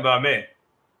she's talking about me.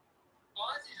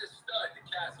 Fonzie's a stud, the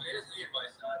cat. So here's the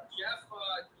advice. Jeff,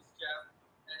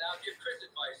 and I'll give Chris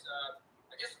advice.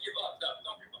 I guess give up. No,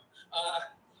 don't give up.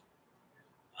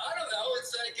 I don't know.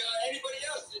 It's like anybody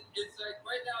else. It's like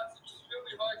right now it's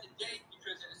extremely hard to date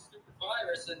because of this stupid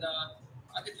virus. And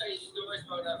I can tell you stories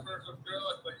about first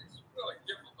girls, but it's really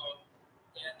difficult.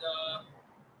 And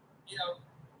you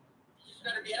just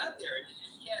got to be out there. You just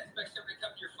can't expect somebody to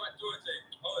come to your front door and say,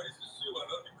 "Oh, this is Sue. I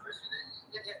love you, Chris." I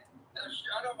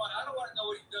don't want to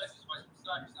know what he does. He's my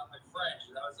son. He's not my friend.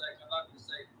 It's like I'm not going to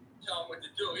tell him what to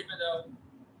do, even though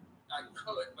I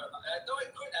could. But I know I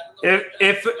could. I don't know.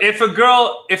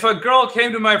 If a girl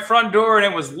came to my front door and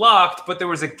it was locked, but there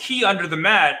was a key under the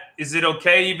mat, is it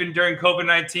okay even during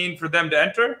COVID-19 for them to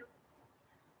enter?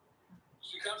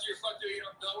 She comes to your front door, you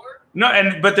don't know her?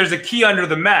 No, but there's a key under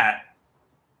the mat.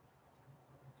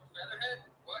 Featherhead?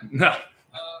 What? No.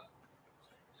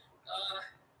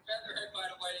 Featherhead, by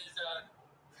the way, is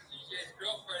CJ's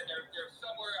girlfriend. They're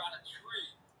somewhere on a tree.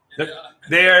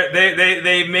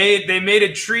 They made a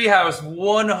treehouse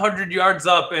 100 yards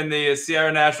up in the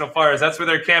Sierra National Forest. That's where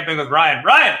they're camping with Ryan.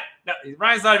 No,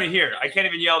 Ryan's not even here. I can't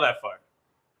even yell that far.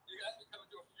 You guys are coming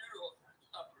to a funeral.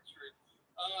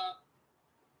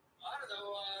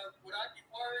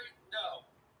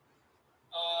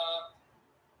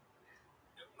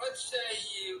 let's say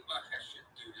you, I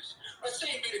shouldn't do this. Let's say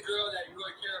you meet a girl that you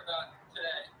really care about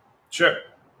today. Sure.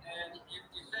 And you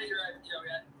say you're at,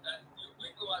 we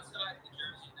go outside in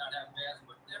Jersey, not have masks,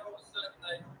 but then all of a sudden,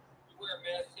 like, you wear a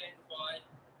mask, say goodbye.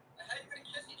 How are you going to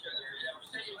kiss each other?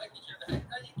 Say you like each other.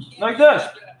 How you can't Like this.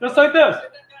 Just like this.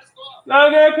 Get that mask off.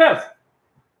 No, get a kiss.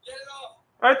 Get it off.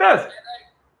 Like this. And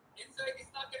it's like,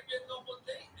 it's not going to be a normal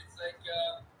date. It's like,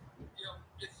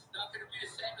 it's not going to be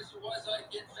the same as it was like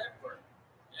in February.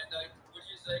 And which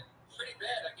is like pretty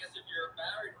bad. I guess if you're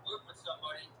married and live with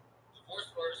somebody, divorce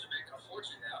lawyers are making a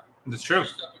fortune now. That's true.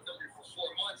 You're stuck with somebody for 4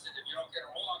 months, and if you don't get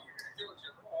along, you're going to kill each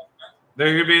other off.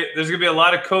 There's gonna be a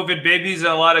lot of COVID babies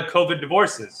and a lot of COVID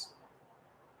divorces.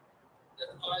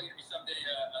 That's probably going to be someday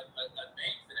a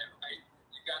name for them, right?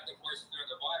 You got divorced during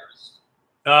the virus.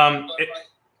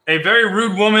 A very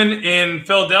rude woman in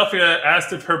Philadelphia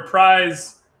asked if her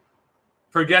prize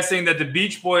for guessing that the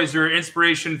Beach Boys are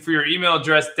inspiration for your email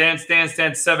address,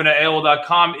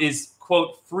 dancedance7@AOL.com, is,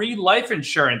 quote, free life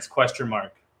insurance, question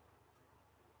mark.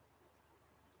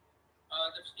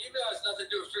 The email has nothing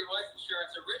to do with free life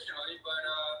insurance originally,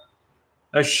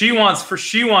 but She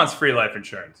wants free life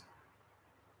insurance.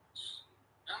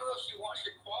 I don't know if she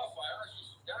qualify. I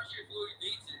don't know if she really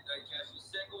needs it. Like, she's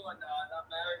single and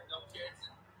not married, no kids.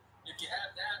 And if you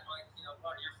have that, like, a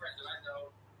lot of your friends that I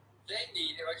know, they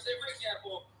need it. Like, say, for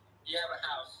example, you have a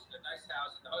house, a nice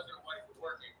house, and the husband and wife are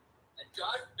working, and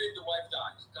God forbid the wife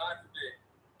dies. God forbid.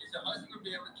 Is the husband going to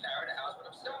be able to carry the house by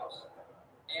themselves?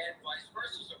 And vice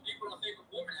versa. So people don't think of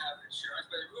women having insurance,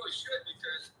 but they really should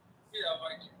because,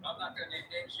 like, I'm not going to name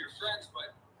names of your friends,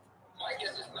 but my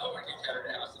guess is no one can carry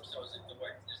the house themselves if the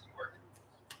wife isn't working.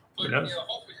 But,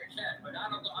 hopefully they can. But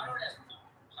I don't know. I don't ask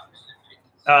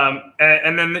them.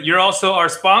 And then you're also our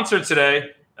sponsor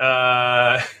today.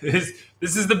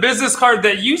 This is the business card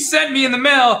that you sent me in the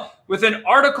mail with an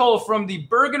article from the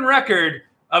Bergen Record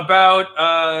about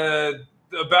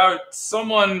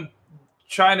someone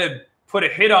trying to put a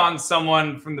hit on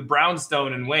someone from the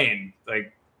brownstone in Wayne.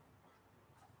 Like,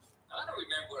 I don't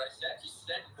remember what I said. You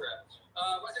said correct.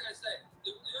 What's I going to say?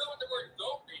 You know what the word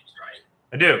goat means, right?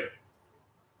 I do.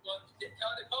 Well,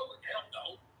 tell the public. They don't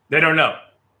know. They don't know.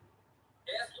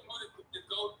 Ask them who the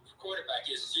GOAT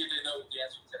quarterback is. See if they know the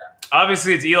answer to that.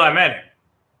 Obviously, it's Eli Manning.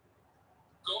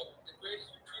 GOAT, the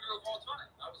greatest recruiter of all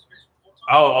time. I was the greatest of all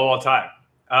time. Oh, of all time.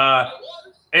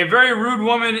 A very rude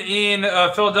woman in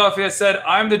Philadelphia said,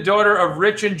 "I'm the daughter of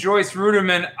Rich and Joyce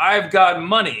Ruderman. I've got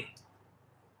money."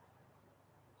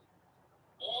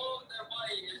 All their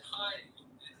money is hiding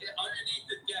underneath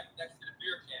the deck next to the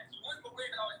beer cans. You wouldn't believe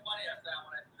how much money I found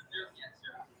when I threw the beer cans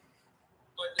here.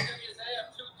 But the thing is, I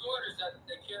have 2 daughters that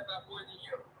they care about more than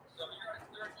you. So you're in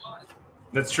third line.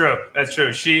 That's true. That's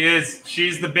true.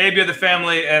 She's the baby of the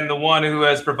family and the one who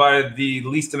has provided the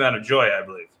least amount of joy, I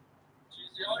believe.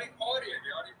 She's the only party,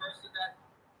 the only person that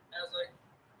has, like,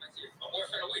 let's see, a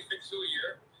boyfriend a week, 2 a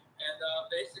year. And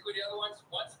basically the other one's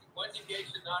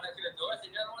engaged and not knocking the doors,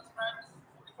 and the other one's married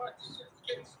 45 to 60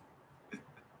 kids.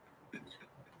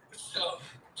 So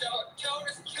tell her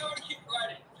to keep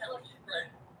writing. Tell her to keep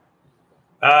writing.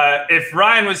 If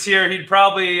Ryan was here, he'd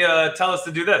probably tell us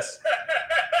to do this.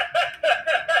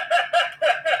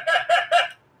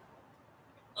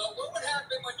 What would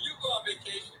happen when you go on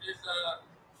vacation?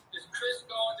 Is Chris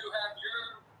going to have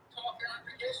your talking on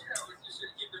vacation, or is he just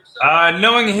going to keep himself?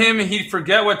 Knowing him, he'd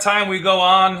forget what time we go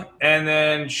on and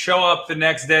then show up the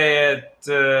next day at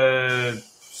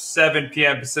 7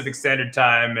 p.m. Pacific Standard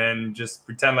Time and just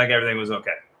pretend like everything was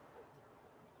okay.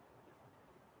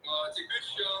 Well, it's a good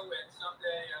show, and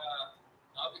someday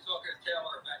I'll be talking to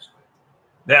Taylor eventually.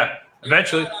 Yeah,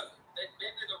 eventually. Maybe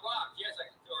The Rock, yes,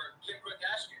 or Kim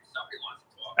Kardashian. Somebody wants to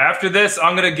talk. After this,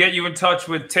 I'm going to get you in touch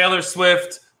with Taylor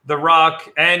Swift, The Rock,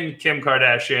 and Kim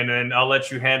Kardashian, and I'll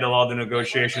let you handle all the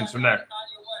negotiations from there.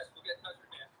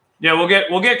 Yeah, we'll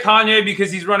get Kanye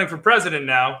because he's running for president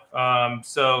now.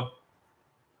 So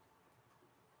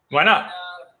why not?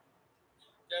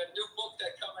 The new book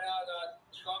that's coming out,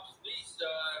 Trump's lease.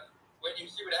 When you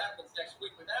see what happens next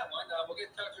week with that one, we'll get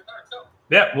in touch with her too.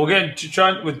 Yeah, we'll get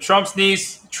with Trump's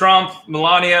niece, Trump,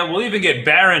 Melania. We'll even get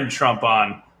Barron Trump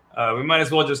on. We might as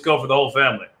well just go for the whole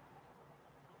family.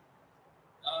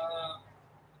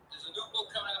 There's a new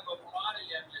book coming out about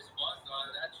Melania this month.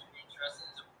 That should be interesting.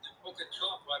 There's a book of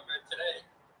Trump I read today.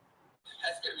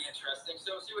 That's going to be interesting.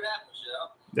 So we'll see what happens,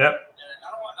 Yep. And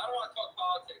I don't want to talk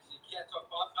politics. You can't talk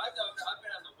politics. I've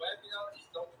been on the web,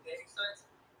 these open dating sites,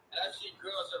 and I've seen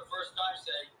girls for the first time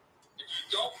say, if you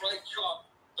don't like Trump,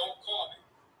 don't call me.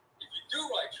 If you do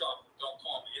like Trump, don't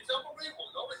call me. It's unbelievable.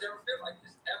 Nobody's ever been like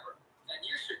this, ever. And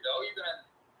you should know. You've been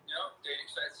on, dating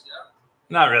sites,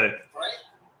 Not really. Right?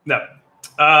 No.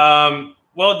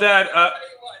 Well, Dad. I'll tell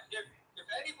you what, if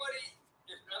anybody, I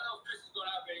don't know if Chris is going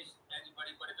out with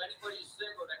anybody, but if anybody's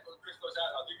single that Chris goes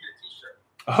out, I'll give you a T-shirt.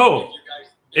 Oh,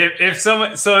 if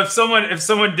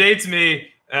someone dates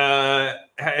me,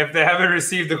 if they haven't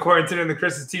received the Quarantine and the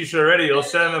Chris's T-shirt already, you'll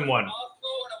send them one. I'll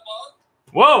throw in a mug.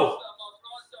 Whoa! I'll throw in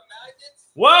some magnets.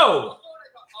 Whoa! I'll throw in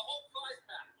a whole prize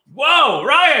pack. Whoa,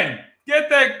 Ryan, get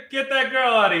that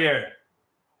girl out of here.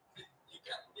 You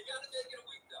got to make it a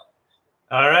week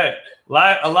though. All right,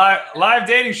 live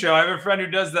dating show. I have a friend who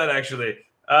does that actually.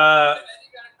 And then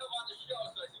you got to come on the show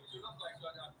so I see what you look like, so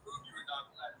I got to prove you or not.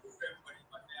 I prove everybody in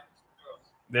my family's girls.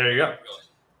 There you go.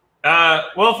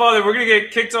 Well, Father, we're going to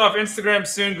get kicked off Instagram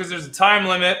soon because there's a time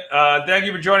limit. Thank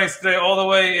you for joining us today all the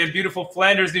way in beautiful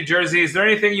Flanders, New Jersey. Is there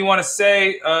anything you want to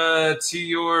say to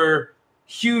your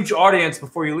huge audience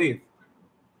before you leave?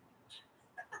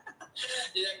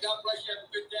 Yeah, God bless you. Have a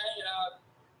good day.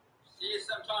 See you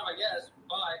sometime, I guess.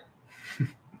 Bye.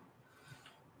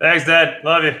 Thanks, Dad.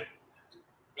 Love you.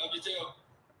 Love you too.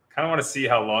 Kind of want to see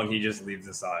how long he just leaves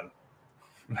this on.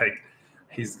 Like,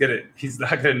 he's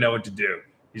not gonna know what to do.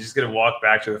 He's just gonna walk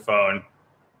back to the phone.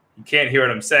 You can't hear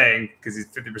what I'm saying because he's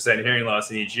 50% hearing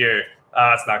loss in each ear.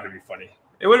 It's not gonna be funny.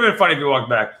 It would have been funny if he walked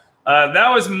back. That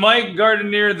was Mike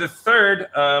Gardenier III,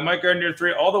 Mike Gardenier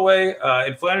III, all the way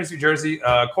in Flanders, New Jersey.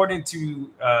 According to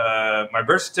my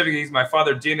birth certificate, my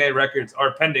father's DNA records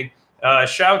are pending.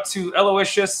 Shout to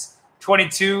Aloha-ing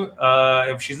 22.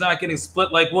 If she's not getting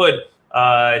split like wood,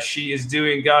 she is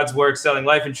doing God's work selling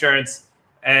life insurance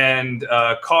and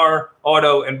car,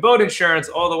 auto, and boat insurance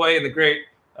all the way in the great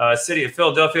city of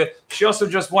Philadelphia. She also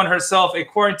just won herself a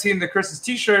Quarantine the Chris's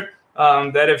T-shirt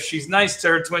that if she's nice to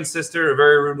her twin sister, a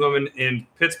very rude woman in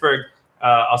Pittsburgh,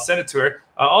 I'll send it to her.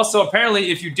 Also, apparently,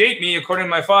 if you date me, according to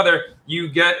my father, you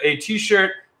get a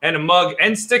T-shirt and a mug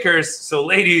and stickers. So,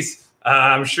 ladies,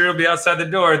 I'm sure it'll be outside the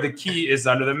door. The key is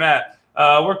under the mat.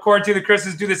 We're Quarantine the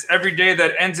Chris's. Do this every day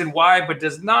that ends in Y, but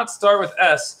does not start with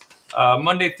S.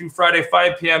 Monday through Friday,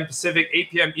 5 p.m. Pacific,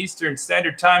 8 p.m. Eastern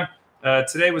Standard Time.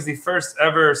 Today was the first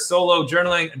ever solo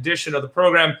journaling edition of the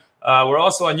program. We're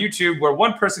also on YouTube where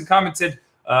one person commented,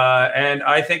 and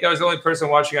I think I was the only person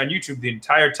watching on YouTube the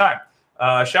entire time.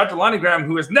 Shout out to Lonnie Graham,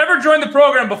 who has never joined the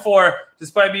program before,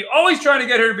 despite me always trying to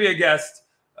get her to be a guest.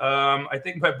 I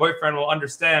think my boyfriend will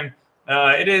understand.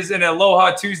 It is an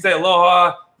Aloha Tuesday.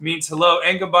 Aloha means hello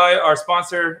and goodbye. Our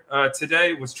sponsor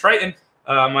today was Triton.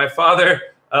 My father,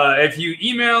 if you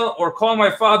email or call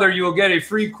my father, you will get a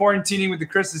free Quarantining with the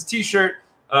Chris's T-shirt.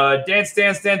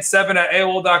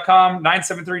 DanceDance7@AOL.com,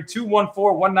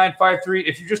 973-214-1953.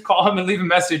 If you just call him and leave a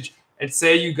message and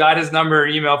say you got his number or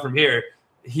email from here,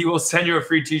 he will send you a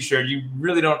free T-shirt. You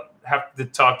really don't have to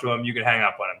talk to him. You can hang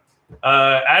up on him.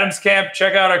 Adams Camp,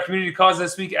 check out our community cause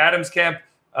this week. Adams Camp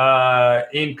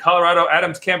in Colorado,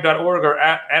 adamscamp.org or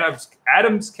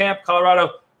Adams Camp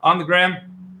Colorado on the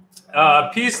gram.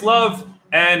 Peace, love,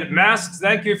 and masks.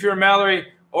 Thank you if you're a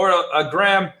Mallory or a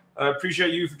Graham. I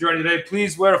appreciate you for joining today.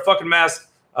 Please wear a fucking mask.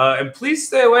 And please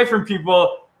stay away from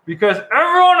people because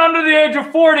everyone under the age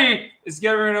of 40 is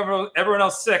getting everyone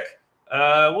else sick.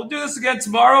 We'll do this again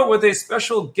tomorrow with a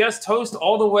special guest host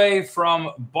all the way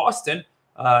from Boston.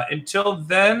 Until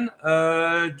then,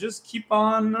 just keep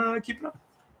on keeping up.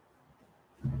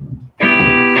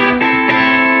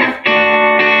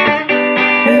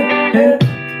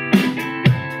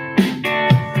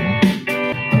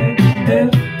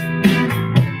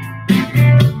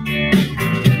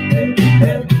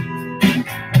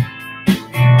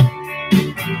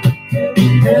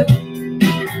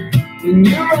 When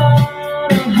you're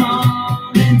on a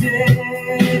holiday,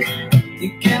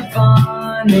 you can't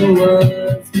find the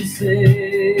words to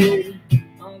say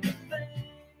all the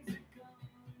things that come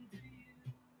to you.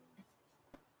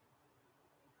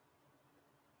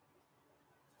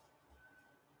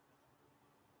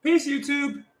 Peace,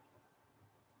 YouTube.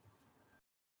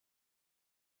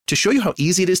 To show you how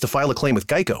easy it is to file a claim with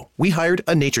Geico, we hired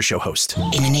a nature show host.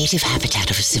 In the native habitat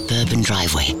of a suburban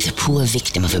driveway, the poor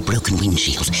victim of a broken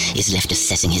windshield is left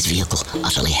assessing his vehicle,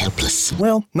 utterly helpless.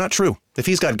 Well, not true. If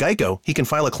he's got Geico, he can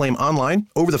file a claim online,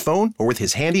 over the phone, or with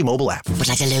his handy mobile app. But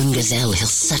like a lone gazelle, he'll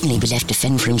suddenly be left to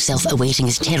fend for himself, awaiting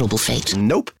his terrible fate.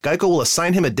 Nope. Geico will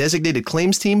assign him a designated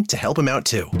claims team to help him out,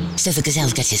 too. So the gazelle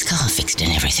gets his car fixed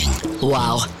and everything.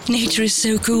 Wow, nature is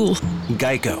so cool.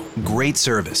 Geico. Great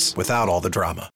service without all the drama.